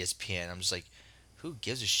on ESPN. I'm just like, who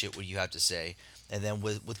gives a shit what you have to say? And then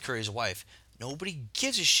with Curry's wife, nobody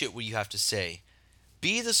gives a shit what you have to say.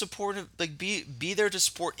 Be the supportive, like be there to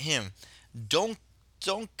support him. Don't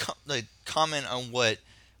comment on what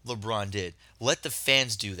LeBron did. Let the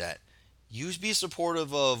fans do that. You be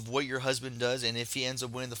supportive of what your husband does, and if he ends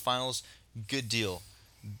up winning the finals, good deal.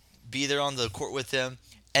 Be there on the court with him,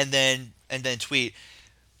 and then tweet,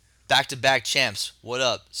 back-to-back champs. What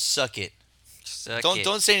up? Suck it.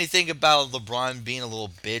 Don't say anything about LeBron being a little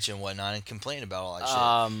bitch and whatnot, and complain about all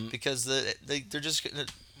that shit, because they're just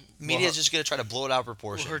media is just gonna try to blow it out of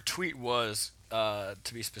proportion. Well, her tweet was,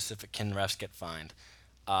 to be specific, can refs get fined?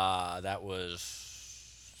 That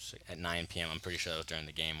was at 9 p.m. I'm pretty sure that was during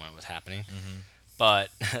the game when it was happening. Mm-hmm. But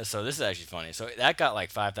so this is actually funny. So that got like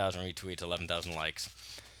 5,000 retweets, 11,000 likes.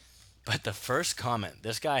 But the first comment,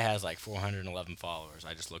 this guy has like 411 followers.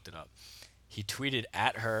 I just looked it up. He tweeted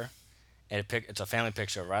at her. It's a family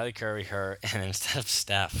picture of Riley Curry, her, and instead of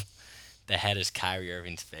Steph, the head is Kyrie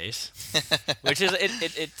Irving's face, which is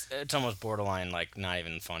it's almost borderline like not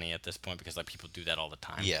even funny at this point because like people do that all the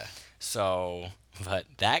time. Yeah. So, but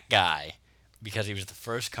that guy, because he was the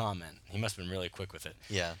first comment, he must have been really quick with it.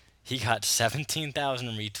 Yeah. He got 17,000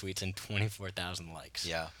 retweets and 24,000 likes.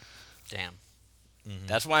 Yeah. Damn. Mm-hmm.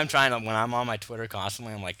 That's why I'm trying to, when I'm on my Twitter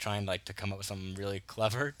constantly, I'm like trying like to come up with something really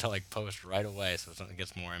clever to like post right away so something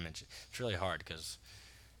gets more image. It's really hard because,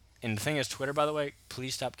 and the thing is, Twitter, by the way,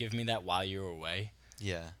 please stop giving me that while you're away.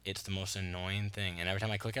 Yeah. It's the most annoying thing, and every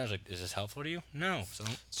time I click on it, I was like, is this helpful to you? No. So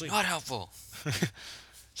it's not helpful. It's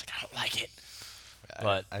like, I don't like it.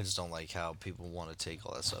 But I just don't like how people want to take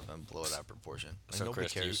all that stuff and blow it out of proportion. Like, so nobody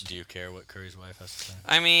Chris, cares. do you care what Curry's wife has to say?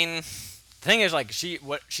 I mean, the thing is, like,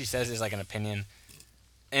 what she says is like an opinion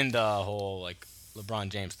in the whole like LeBron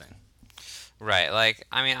James thing. Right. Like,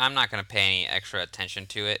 I mean, I'm not going to pay any extra attention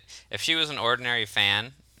to it. If she was an ordinary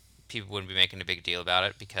fan, people wouldn't be making a big deal about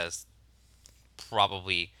it because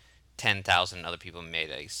probably 10,000 other people made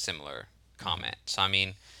a similar comment. So, I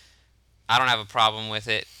mean, I don't have a problem with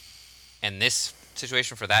it in this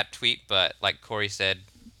situation for that tweet, but like Corey said,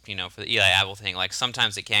 for the Eli Apple thing, like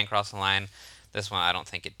sometimes it can cross the line. This one, I don't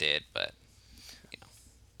think it did, but,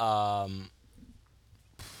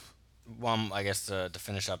 Well, I guess to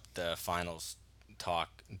finish up the finals talk,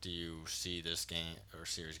 do you see this game or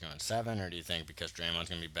series going 7, or do you think because Draymond's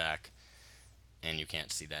going to be back and you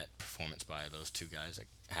can't see that performance by those two guys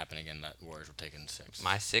happen again. That Warriors will take in 6.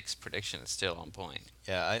 My 6 prediction is still on point.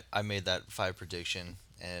 Yeah, I made that 5 prediction,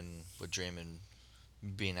 and with Draymond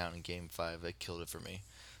being out in Game 5, it killed it for me.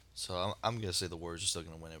 So I'm gonna say the Warriors are still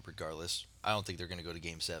gonna win it regardless. I don't think they're gonna go to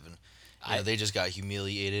Game 7. They just got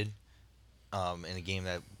humiliated in a game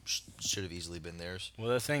that should have easily been theirs. Well,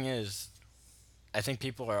 the thing is, I think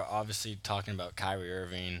people are obviously talking about Kyrie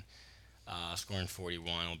Irving scoring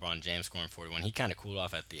 41, LeBron James scoring 41. He kind of cooled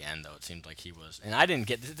off at the end, though. It seemed like he was. And I didn't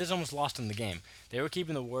get this. Almost lost in the game. They were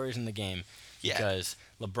keeping the Warriors in the game because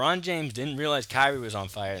LeBron James didn't realize Kyrie was on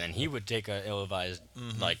fire, and he would take a ill-advised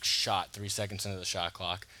shot 3 seconds into the shot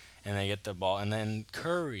clock, and they get the ball. And then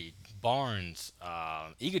Curry, Barnes,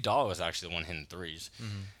 Iguodala was actually the one hitting threes.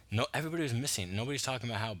 No, everybody was missing. Nobody's talking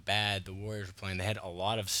about how bad the Warriors were playing. They had a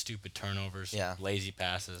lot of stupid turnovers, lazy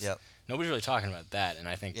passes. Nobody's really talking about that, and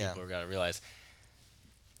I think people have got to realize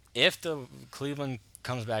if the Cleveland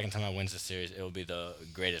comes back and somehow wins the series, it will be the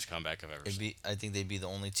greatest comeback I've ever seen. I think they'd be the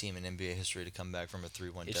only team in NBA history to come back from a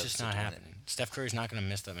 3-1 deficit. It's just not happening. Steph Curry's not going to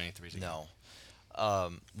miss that many threes again.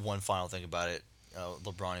 No. One final thing about it,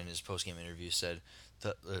 LeBron in his post-game interview said,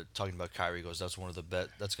 talking about Kyrie, goes, that's one of the best.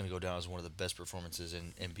 That's going to go down as one of the best performances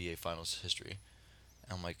in NBA Finals history.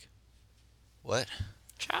 And I'm like, what?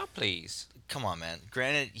 Child, please. Come on, man.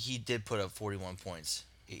 Granted, he did put up 41 points.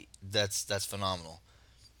 That's phenomenal.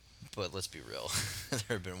 But let's be real.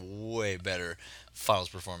 There have been way better Finals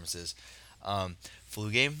performances.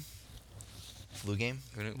 Flu game.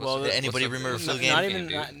 Well, did anybody remember flu game?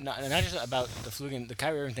 Not just about the flu game. The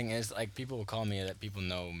Kyrie Irving thing is like people will call me that people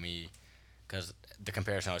know me because the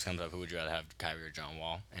comparison always comes up. Who would you rather have, Kyrie or John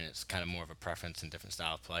Wall? And it's kind of more of a preference and different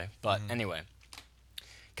style of play. But anyway,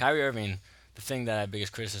 Kyrie Irving. The thing that I have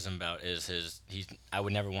biggest criticism about is I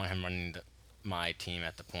would never want him running my team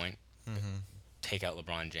at the point. Take out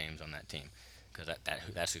LeBron James on that team because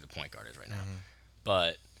that's who the point guard is right now.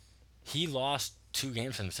 But he lost 2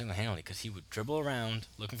 games from him single-handedly because he would dribble around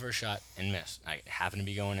looking for a shot and miss. It happened to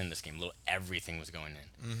be going in this game. Everything was going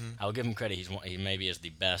in. I will give him credit. He maybe is the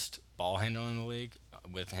best ball handler in the league.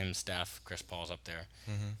 With him, Steph, Chris Paul's up there.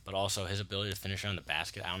 But also his ability to finish around the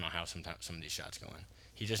basket. I don't know how some of these shots go in.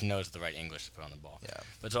 He just knows the right English to put on the ball. Yeah.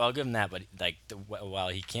 But so I'll give him that. But while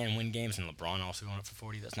he can win games and LeBron also going up for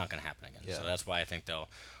 40, that's not going to happen again. Yeah. So that's why I think they'll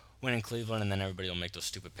win in Cleveland, and then everybody will make those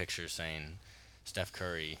stupid pictures saying Steph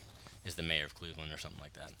Curry is the mayor of Cleveland or something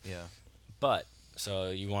like that. Yeah. But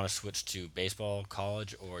so you want to switch to baseball,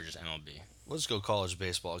 college, or just MLB? Let's go college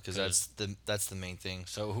baseball because that's the main thing.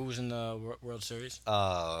 So who was in the World Series?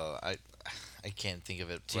 I can't think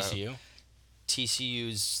of it. TCU.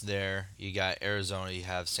 TCU's there. You got Arizona. You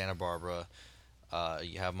have Santa Barbara.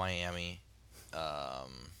 You have Miami. I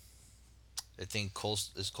think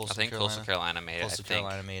Coastal Carolina. Coastal Carolina made it. Coastal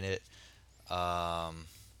Carolina made it.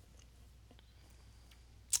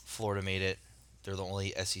 Florida made it. They're the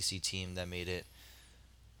only SEC team that made it.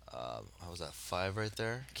 How was that, 5 right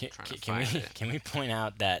there? Can we point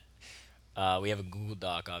out that we have a Google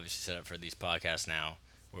Doc obviously set up for these podcasts now,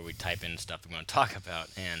 where we type in stuff we're going to talk about,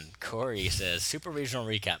 and Corey says Super Regional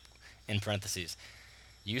Recap in parentheses,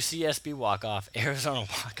 UCSB walk-off, Arizona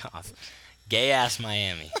walk-off, gay-ass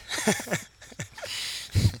Miami.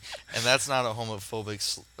 And that's not a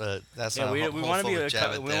homophobic. That's not we a want homophobic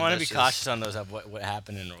jab at we them. want to be That's cautious on those of what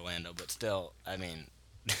happened in Orlando, but still, I mean,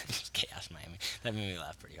 just gay-ass Miami. That made me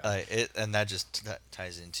laugh pretty hard. That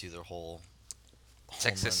ties into their whole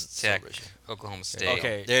Texas Tech, Oklahoma State.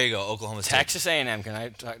 Okay, there you go, Oklahoma State. Texas A&M.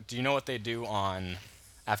 Do you know what they do on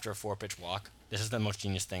after a 4-pitch walk? This is the most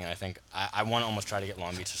genius thing. I think I want to almost try to get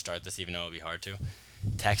Long Beach to start this, even though it would be hard to.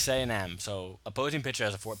 Texas A&M. So opposing pitcher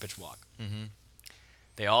has a 4-pitch walk.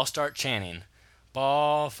 They all start chanting,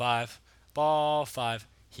 ball 5, ball 5.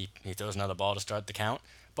 He throws another ball to start the count.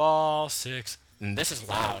 Ball 6. And this is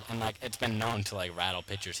loud, and it's been known to rattle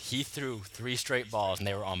pitchers. He threw 3 straight balls, and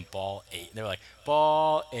they were on ball 8. They were like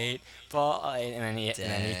ball 8, and then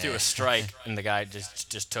he threw a strike, and the guy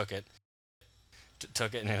just took it.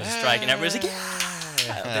 Took it, and it was a strike, and everybody's like,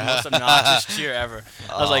 yeah! The most obnoxious cheer ever.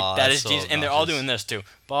 I was like, that is Jesus. And they're all doing this too.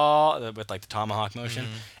 Ball, with the tomahawk motion.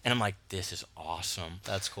 And I'm like, this is awesome.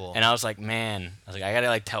 That's cool. And I was like, man, I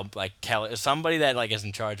gotta tell Kelly, somebody that is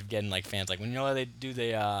in charge of getting fans. When you know how they do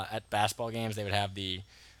at basketball games, they would have the,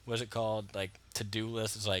 what's it called? To-do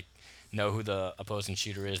list. It's know who the opposing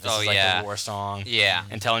shooter is. This is the war song. Yeah.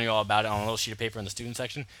 And telling you all about it on a little sheet of paper in the student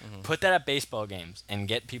section. Put that at baseball games and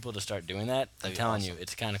get people to start doing that. I'm telling you,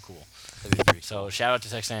 it's kind of cool. That'd be pretty cool. So shout out to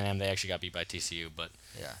Texas A&M. They actually got beat by TCU, but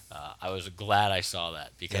I was glad I saw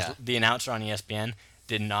that because the announcer on ESPN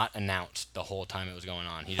did not announce the whole time it was going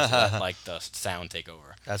on. He just let the sound take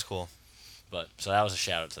over. That's cool. But so that was a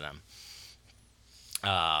shout out to them.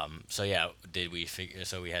 So yeah, did we figure?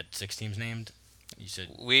 So we had 6 teams named. You said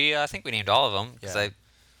I think we named all of them because Yeah.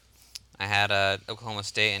 I had Oklahoma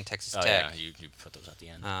State and Texas oh Tech. yeah, you put those at the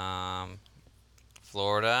end.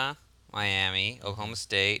 Florida, Miami, Oklahoma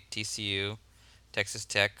State, TCU, Texas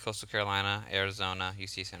Tech, Coastal Carolina, Arizona,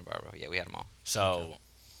 UC Santa Barbara. Yeah, we had them all. So,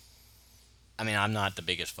 I mean, I'm not the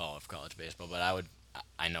biggest follower of college baseball, but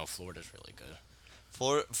I know Florida's really good.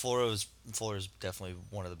 Florida's definitely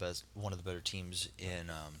one of the better teams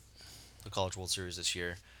in the College World Series this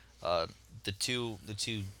year. The two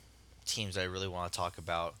teams I really want to talk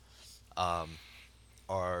about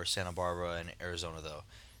are Santa Barbara and Arizona, though.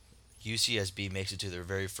 UCSB makes it to their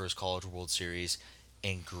very first College World Series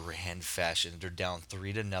in grand fashion. They're down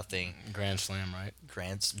 3-0. Grand Slam, right?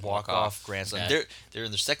 Walk off grand slam. Yeah. They're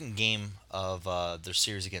in their second game of their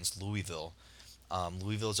series against Louisville.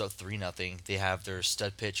 Louisville's up 3-0. They have their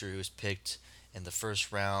stud pitcher who was picked in the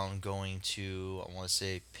first round going to, I want to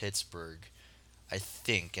say, Pittsburgh. I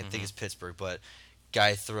think it's Pittsburgh, but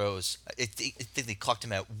guy throws. I think they clocked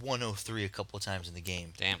him at 103 a couple of times in the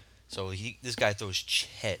game. Damn. So this guy throws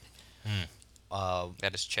chet.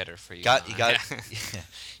 That is cheddar for you.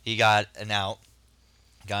 He got an out.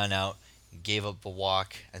 Gave up a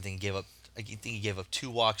walk. I think he gave up 2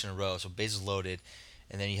 walks in a row. So bases loaded,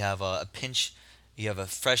 and then you have a pinch. You have a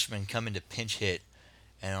freshman come in to pinch hit,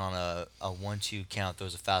 and on a 1-2 count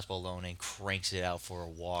throws a fastball low and cranks it out for a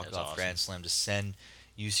walk That's off awesome. grand slam to send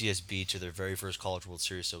UCSB to their very first College World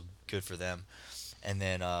Series. So good for them. And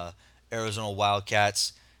then Arizona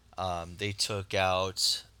Wildcats, they took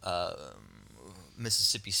out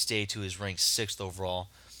Mississippi State, who is ranked 6th overall.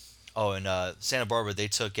 Oh, and Santa Barbara, they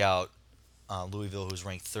took out Louisville, who's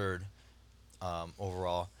ranked 3rd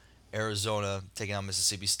overall. Arizona taking out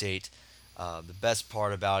Mississippi State. The best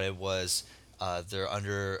part about it was they're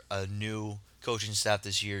under a new coaching staff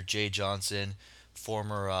this year. Jay Johnson,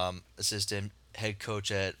 former assistant head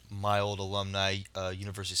coach at my old alumni,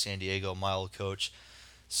 University of San Diego, my old coach.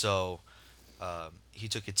 So he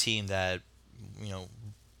took a team that,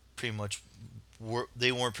 pretty much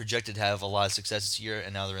they weren't projected to have a lot of success this year,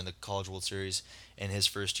 and now they're in the College World Series in his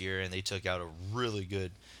first year, and they took out a really good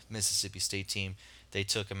Mississippi State team. They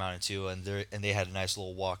took them out in 2, and they had a nice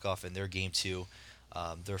little walk off in their game 2.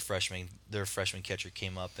 Their freshman catcher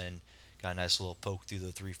came up and got a nice little poke through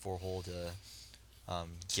the 3-4 hole to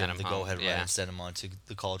give him the go ahead run and send him on to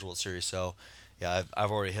the College World Series. So yeah,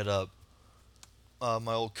 I've already hit up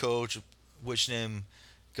my old coach, wishing him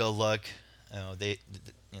good luck. I'm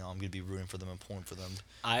gonna be rooting for them and pulling for them.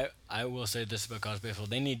 I will say this about college baseball: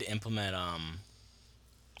 they need to implement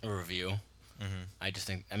a review. I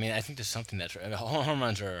think there's something that's home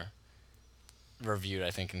runs are reviewed.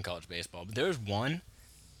 I think in college baseball, but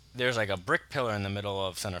there's like a brick pillar in the middle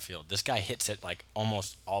of center field. This guy hits it like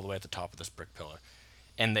almost all the way at the top of this brick pillar,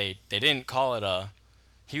 and they didn't call it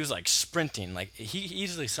he was like sprinting, like he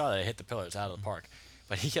easily saw that it hit the pillar. It's out of the park,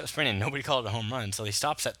 but he kept sprinting. Nobody called it a home run, so he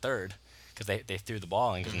stops at third because they threw the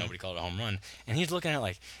ball in because nobody called it a home run, and he's looking at it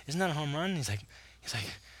like, isn't that a home run? He's like.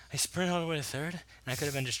 I sprinted all the way to third, and I could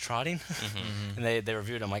have been just trotting. And they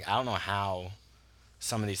reviewed him. Like, I don't know how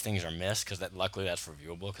some of these things are missed, because luckily that's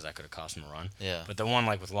reviewable, because that could have cost him a run. Yeah. But the one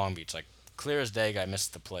like with Long Beach, like clear as day, guy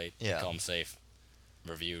missed the plate. Yeah. Call him safe.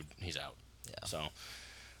 Reviewed, he's out. Yeah. So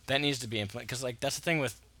that needs to be implemented, because like that's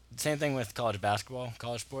same thing with college basketball,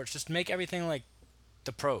 college sports. Just make everything like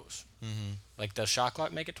the pros. Like the shot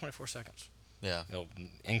clock, make it 24 seconds. Yeah. It'll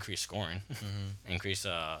increase scoring, increase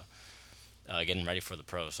getting ready for the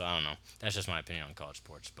pros. So I don't know. That's just my opinion on college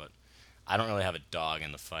sports. But I don't really have a dog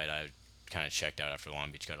in the fight. I kind of checked out after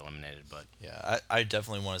Long Beach got eliminated. But Yeah, I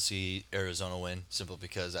definitely want to see Arizona win, simply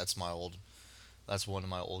because that's one of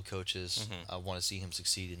my old coaches. I want to see him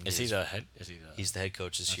succeed. is he the head? He's the head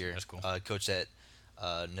coach this year. That's cool. Coached at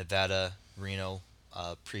Nevada, Reno,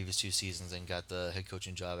 previous 2 seasons, and got the head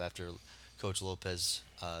coaching job after Coach Lopez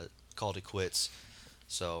called it quits.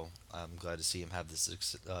 So I'm glad to see him have this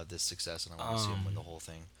success, and I want to see him win the whole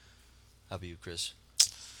thing. How about you, Chris?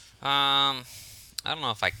 I don't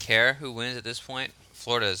know if I care who wins at this point.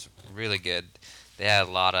 Florida is really good. They had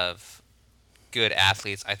a lot of good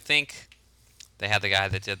athletes. I think they had the guy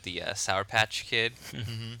that did the Sour Patch Kid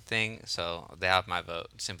thing, so they have my vote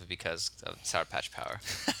simply because of Sour Patch Power.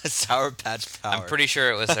 Sour Patch Power. I'm pretty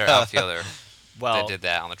sure it was their outfielder Well, that did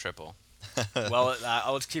that on the triple. well,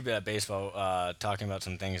 let's keep it at baseball. Talking about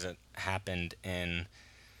some things that happened in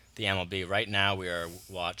the MLB. Right now, we are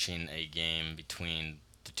watching a game between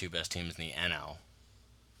the 2 best teams in the NL,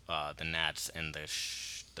 the Nats and the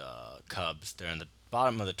Cubs. They're in the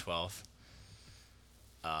bottom of the 12th.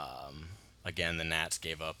 Again, the Nats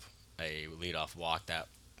gave up a leadoff walk that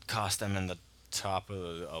cost them in the top of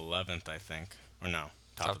the 11th, I think. Or no,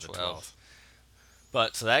 top of the 12th.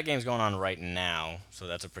 But, so that game's going on right now, so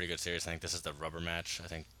that's a pretty good series. I think this is the rubber match. I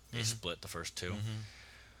think they split the first two.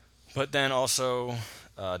 But then also,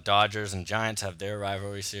 Dodgers and Giants have their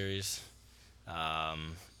rivalry series.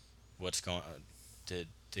 What's going on? Did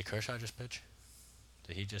Kershaw just pitch?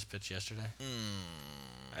 Did he just pitch yesterday?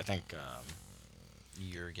 I think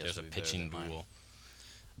there's a pitching duel.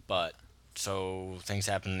 But so things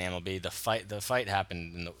happen in the MLB. The fight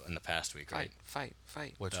happened in the past week, right? Fight.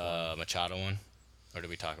 Which one? Machado one, or did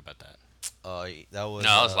we talk about that? That was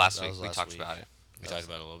last week. We talked about it. We talked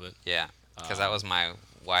about it a little bit. Yeah, because that was my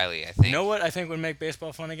Wiley, I think. You know what I think would make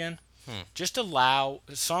baseball fun again? Just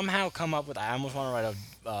somehow come up with. I almost want to write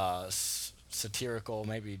a satirical,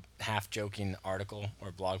 maybe half joking article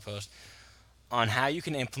or blog post on how you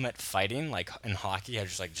can implement fighting, like in hockey. How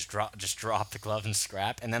just drop the glove and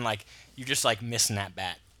scrap, and then like you just like missing that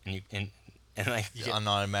bat, and you get an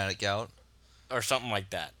automatic out or something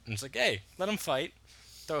like that. And it's like, hey, let them fight,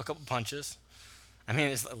 throw a couple punches. I mean,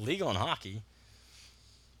 it's illegal in hockey.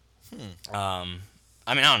 I mean,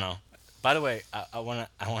 I don't know. By the way, I wanted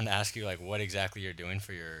to ask you, like, what exactly you're doing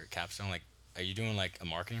for your capstone. Like, are you doing like a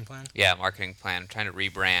marketing plan? Yeah, marketing plan. I'm trying to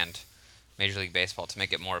rebrand Major League Baseball to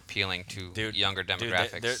make it more appealing to younger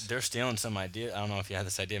demographics. Dude, they're stealing some idea. I don't know if you had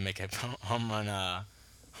this idea. Make a home run.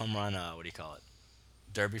 What do you call it?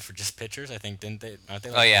 Derby for just pitchers. I think didn't they? Aren't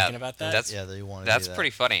they thinking about that? They want to. That's do that.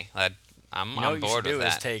 pretty funny. I'm on board with that. What you should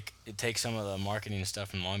do is take some of the marketing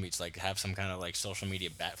stuff in Long Beach, like have some kind of like social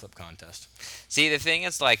media bat flip contest. See, the thing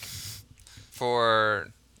is, like, for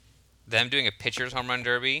them doing a pitcher's home run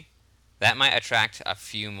derby, that might attract a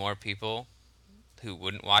few more people who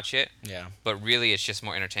wouldn't watch it. Yeah. But really, it's just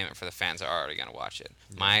more entertainment for the fans that are already going to watch it.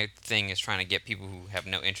 Yeah. My thing is trying to get people who have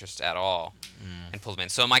no interest at all and pull them in.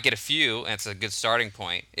 So it might get a few, and it's a good starting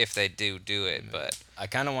point if they do it. But I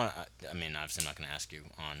kind of want. I mean, obviously, I'm not going to ask you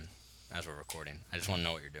on as we're recording. I just want to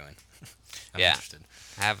know what you're doing. I'm interested.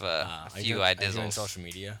 I have a few ideas. Are you doing social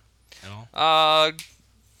media at all?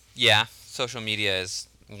 Yeah. Social media is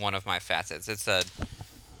one of my facets. It's a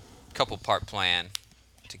couple-part plan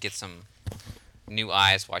to get some new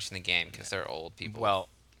eyes watching the game because they're old people. Well,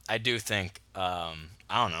 I do think, I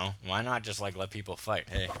don't know, why not just like let people fight?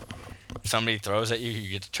 Hey, if somebody throws at you,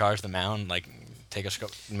 you get to charge the mound, like take a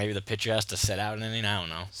scope. Maybe the pitcher has to sit out and anything. I don't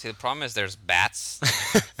know. See, the problem is there's bats,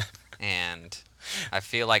 and I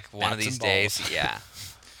feel like one of these days,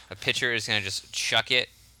 a pitcher is gonna just chuck it,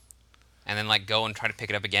 and then like go and try to pick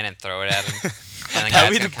it up again and throw it at him. And the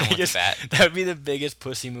guy's gonna come with the bat. That would be the biggest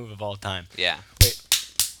pussy move of all time. Yeah. Wait.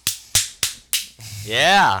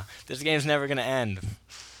 Yeah, this game's never gonna end.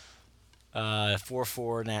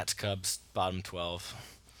 4-4 Nats Cubs bottom 12.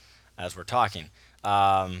 As we're talking,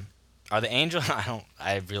 are the Angels?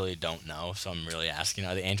 I really don't know, so I'm really asking.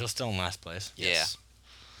 Are the Angels still in last place? Yes.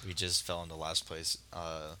 Yeah. We just fell into last place.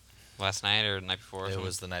 Last night or the night before? It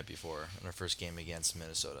was the night before in our first game against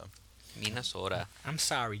Minnesota. I'm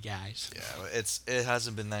sorry, guys. Yeah, it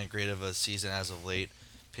hasn't been that great of a season as of late.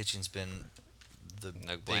 Pitching's been the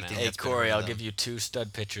big thing. Hey, Corey, I'll give you 2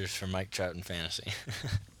 stud pitchers for Mike Trout in fantasy.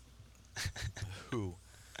 Who?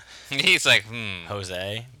 He's like,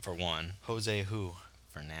 Jose, for 1. Jose who?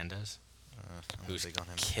 Fernandez. Who's big on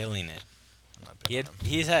him. Killing it. I'm not big on him.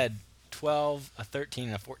 He's had 12, a 13,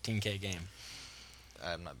 and a 14K game.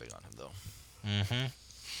 I'm not big on him, though.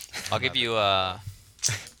 Mm-hmm. I'll give you,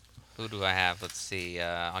 who do I have? Let's see.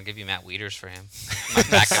 I'll give you Matt Wieters for him. My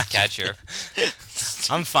backup catcher.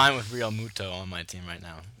 I'm fine with Real Muto on my team right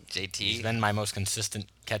now. JT. He's been my most consistent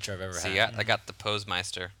catcher I've ever had. See, I got the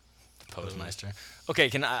Posemeister. Postmeister.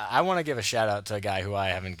 Okay, I want to give a shout out to a guy who I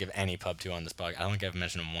haven't given any pub to on this blog. I don't think I've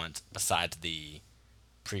mentioned him once besides the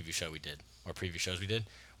previous shows we did.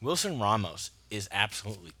 Wilson Ramos is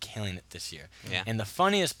absolutely killing it this year. Yeah. And the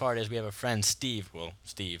funniest part is we have a friend, Steve, who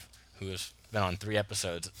has been on 3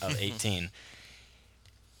 episodes of 18.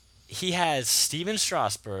 He has Steven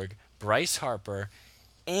Strasburg, Bryce Harper,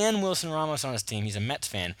 and Wilson Ramos on his team. He's a Mets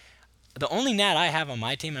fan. The only Nat I have on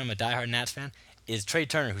my team, and I'm a diehard Nats fan, is Trey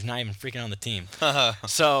Turner, who's not even freaking on the team.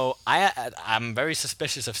 So I'm very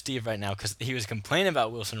suspicious of Steve right now because he was complaining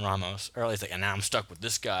about Wilson Ramos earlier. He's like, and now I'm stuck with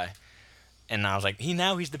this guy. And I was like,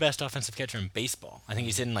 he's the best offensive catcher in baseball. I think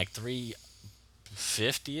he's hitting like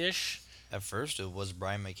 350-ish. At first, it was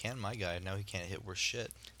Brian McCann, my guy. Now he can't hit worse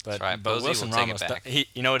shit. But, right. but Wilson Ramos,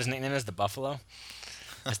 you know what his nickname is? The Buffalo.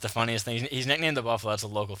 It's the funniest thing. He's nicknamed the Buffalo. That's a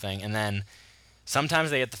local thing. And then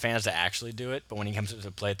sometimes they get the fans to actually do it, but when he comes to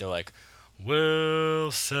the plate, they're like,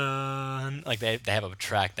 Wilson. Like they have a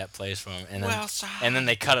track that plays for him, and then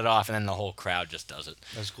they cut it off, and then the whole crowd just does it.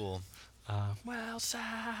 That's cool.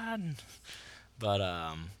 Wilson.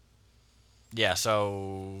 But yeah.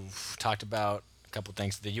 So talked about a couple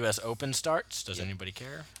things. The U.S. Open starts. Does anybody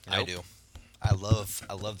care? I do. I love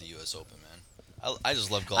the U.S. Open, man. I just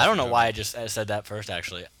love golf. I don't know why I said that first.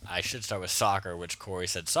 Actually, I should start with soccer, which Corey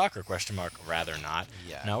said soccer ? Rather not.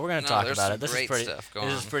 Yeah. No, we're gonna talk there's about some it. This great is pretty. stuff going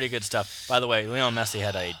This is on. pretty good stuff. By the way, Lionel Messi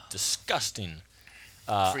had a disgusting.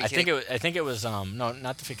 Free I think kick? it was no,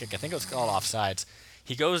 not the free kick. I think it was called offsides.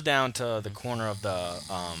 He goes down to the corner of the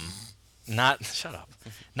not shut up,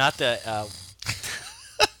 not the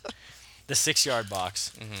the 6-yard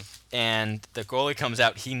box, and the goalie comes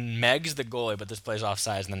out. He megs the goalie, but this plays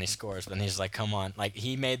offsides, and then he scores. But then he's like, "Come on!" Like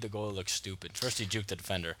he made the goalie look stupid. First he juked the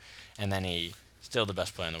defender, and then he still the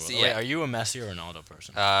best player in the world. See, Wait, yeah. are you a Messi or Ronaldo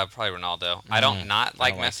person? Probably Ronaldo. I don't not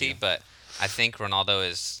like I don't like Messi, you. but I think Ronaldo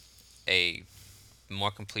is a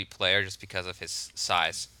more complete player just because of his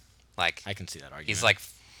size. Like I can see that argument. he's like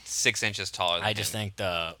 6 inches taller than I just him.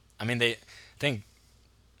 think they think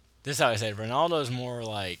this is how I say it. Ronaldo's more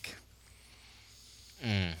like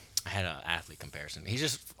I had an athlete comparison. He's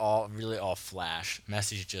just all flash.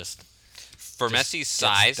 Messi's just For just Messi's gets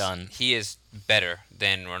size, done. he is better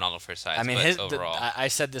than Ronaldo for his size. I mean but his overall, I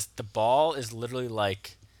said this, the ball is literally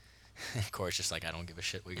like of course just like I don't give a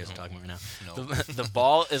shit what you guys are talking about right now. No. The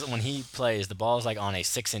ball is when he plays, the ball is like on a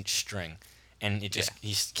 6-inch string and it just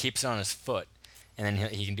he keeps it on his foot and then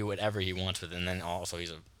he can do whatever he wants with it, and then also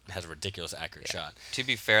has a ridiculous accurate shot. to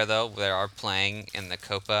be fair though, they are playing in the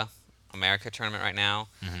Copa America tournament right now,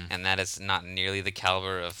 and that is not nearly the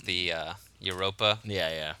caliber of the Europa.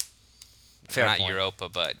 Yeah. Or Fair not point. Europa,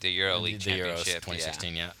 but the Euro League the Euros Championship.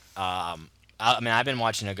 2016, yeah. I mean, I've been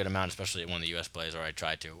watching a good amount, especially when the U.S. plays, or I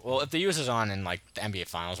try to. Well, if the U.S. is on and like the NBA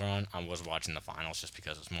Finals are on, I was watching the finals just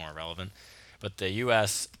because it's more relevant. But the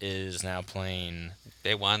U.S. is now playing.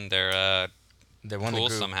 They won their They won pool the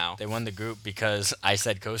group somehow. They won the group because I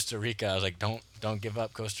said Costa Rica. I was like, don't give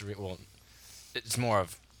up Costa Rica. Well, it's more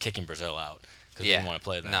of kicking Brazil out because we didn't want to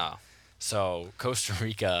play them. No. So Costa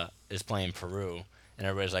Rica is playing Peru, and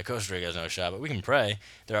everybody's like, Costa Rica has no shot, but we can pray.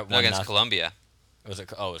 They're up No, 1-0. against Colombia. Was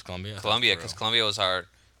it? Oh, it was Colombia. I thought Colombia, it was because Colombia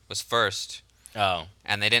was first, Peru. Oh,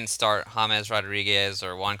 and they didn't start James Rodriguez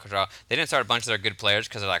or Juan Cuadrado. They didn't start a bunch of their good players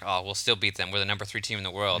because they're like, oh, we'll still beat them. We're the number 3 team in the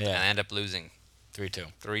world, Yeah. and they end up losing 3-2.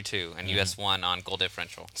 3-2, and U.S. won on goal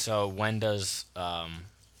differential. So when does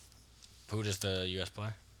who does the U.S. play?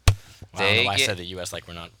 Well, I don't They know why I get- said the U.S. like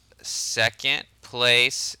we're not. Second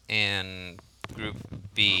place in Group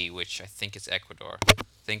B, which I think is Ecuador. I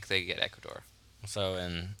think they get Ecuador. So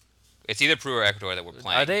and It's either Peru or Ecuador that we're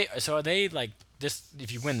playing. are they like this?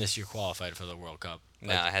 If you win this, you're qualified for the World Cup.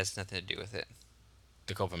 No, Like, it has nothing to do with it.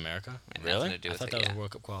 the Copa America. Had Really? nothing to do I with thought it, that yeah. was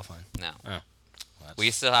World Cup qualifying. No. Well,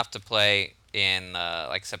 We still have to play in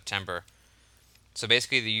like September. So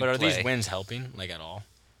basically, but are these wins helping like at all?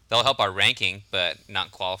 They'll help our ranking, but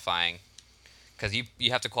not qualifying, because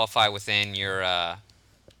you have to qualify within your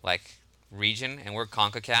like region, and we're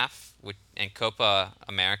CONCACAF, and Copa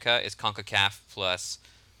America is CONCACAF plus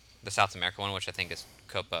the South America one, which I think is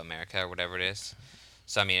Copa America or whatever it is.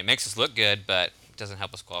 So I mean, it makes us look good, but it doesn't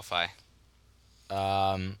help us qualify.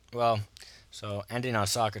 Well, so ending on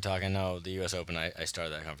soccer talk, I know the U.S. Open. I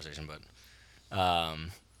started that conversation, but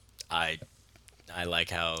I like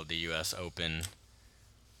how the U.S. Open.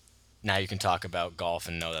 Now you can talk about golf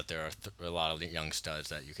and know that there are a lot of young studs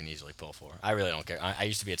that you can easily pull for. I really don't care. I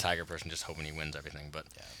used to be a Tiger person, just hoping he wins everything, but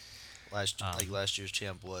Last year's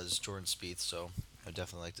champ was Jordan Spieth, so I'd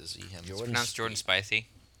definitely like to see him. Jordan Pronounced Jordan Spicy.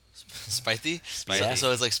 Spicy? Spicy. Yeah,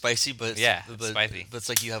 so it's like spicy, but Yeah, but, spicy. But it's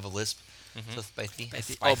like you have a lisp. So spicy.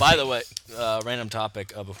 Oh, by the way, random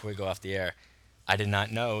topic before we go off the air. I did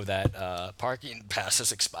not know that parking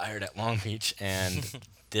passes expired at Long Beach, and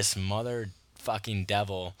this motherfucking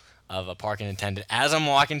devil of a parking attendant. As I'm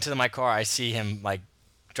walking to my car, I see him like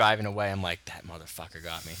driving away. I'm like, that motherfucker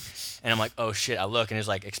got me. And I'm like, oh shit. I look and it's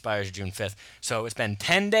like expires June 5th. So it's been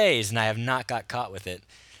 10 days and I have not got caught with it.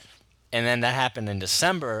 And then that happened in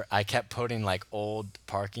December. I kept putting like old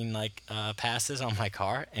parking like passes on my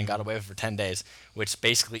car and got away with it for 10 days, which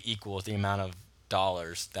basically equals the amount of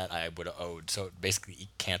dollars that I would have owed. So it basically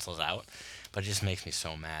cancels out. But it just makes me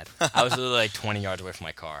so mad. I was literally like 20 yards away from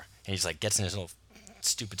my car. And he's like gets in his little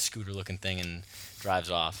stupid scooter looking thing and drives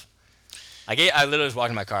off. I literally was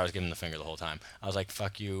walking my car. I was giving him the finger the whole time. I was like,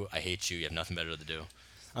 fuck you. I hate you. You have nothing better to do.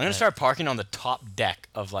 I'm going to start parking on the top deck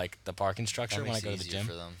of like the parking structure when I go to the gym.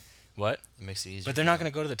 For them. What? It makes it easier. But they're not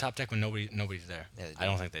going to go to the top deck when nobody's there. Yeah, they I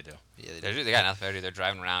don't think they do. Yeah, they do. They got nothing better to do. They're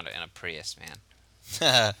driving around in a Prius, man.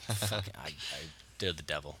 Fucking, they're the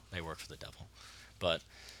devil. They work for the devil. But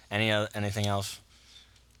anything else?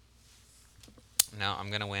 No,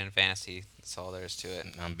 I'm gonna win fantasy. That's all there is to it.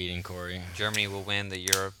 I'm beating Corey. Germany will win the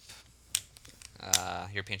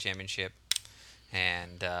European Championship,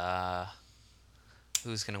 and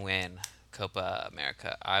who's gonna win Copa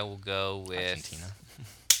America? I will go with Argentina.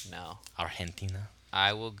 No. Argentina.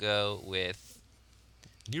 I will go with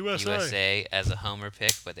USA as a homer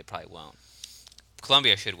pick, but they probably won't.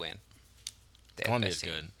 Colombia should win. Colombia's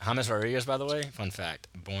good. James Rodriguez, by the way, fun fact,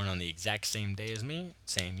 born on the exact same day as me,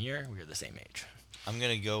 same year. We are the same age. I'm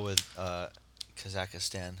gonna go with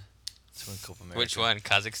Kazakhstan to win Copa America. Which one?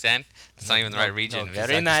 Kazakhstan? That's not even the right region. No,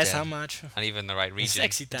 very nice. How much? Not even the right region.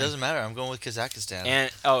 Sexy It time. doesn't matter. I'm going with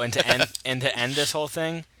Kazakhstan. And to end this whole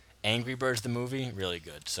thing, Angry Birds the movie, really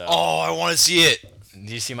good. So. Oh, I want to see it.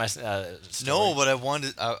 Do you see my? Story? No, but I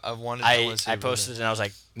wanted. I posted and I was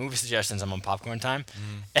like, movie suggestions. I'm on Popcorn Time,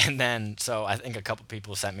 and then so I think a couple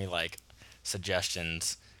people sent me like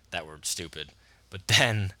suggestions that were stupid, but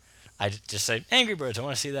then I just said Angry Birds. I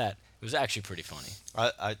want to see that. It was actually pretty funny.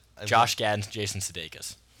 I Josh Gad and Jason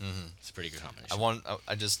Sudeikis. It's a pretty good combination.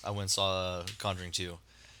 I went and saw Conjuring 2.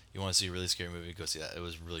 You want to see a really scary movie? Go see that. It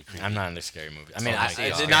was really creepy. I'm not into scary movies. I mean, God.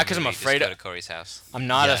 it's not because I'm afraid Just of. go to Corey's house. I'm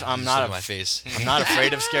not. My face. I'm not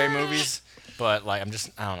afraid of scary movies, but like I'm just.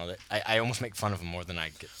 I don't know. I almost make fun of them more than I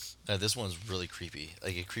get. This one's really creepy.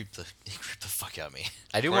 Like it creeped the fuck out of me.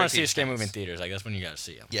 I do want to see a scary movie in theaters. Like that's when you gotta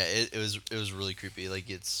see them. Yeah, it was really creepy. Like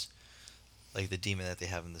it's like the demon that they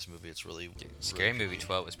have in this movie. It's really Scary really Movie creepy.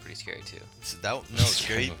 12 was pretty scary too.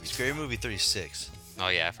 Scary Movie 36. Oh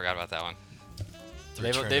yeah, I forgot about that one.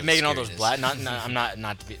 They're making all those black. I'm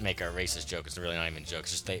not to make a racist joke. It's really not even a joke.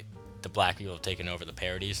 It's just the black people have taken over the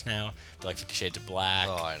parodies now. They're like 50 Shades of Black.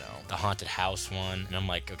 Oh, I know. The Haunted House one, and I'm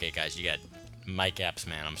like, okay, guys, you got Mike Epps,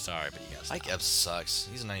 man. I'm sorry, but you guys. Mike Epps sucks.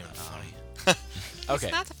 He's not even funny. Okay.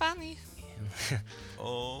 It's not funny.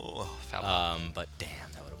 Oh. But damn,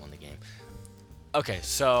 that would have won the game. Okay,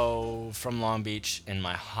 so from Long Beach in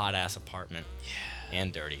my hot ass apartment,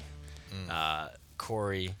 and dirty,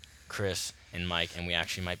 Corey, Chris, and Mike, and we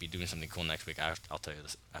actually might be doing something cool next week. I'll tell you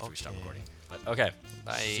this after we stop recording. But okay,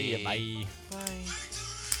 Bye. See ya. Bye. Bye.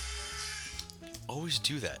 Always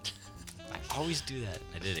do that. I always do that.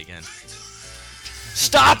 I did it again.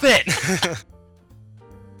 Stop it!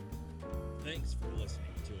 Thanks for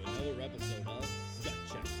listening to another episode of Gut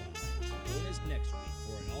Check Time. Join us next week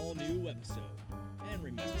for an all-new episode.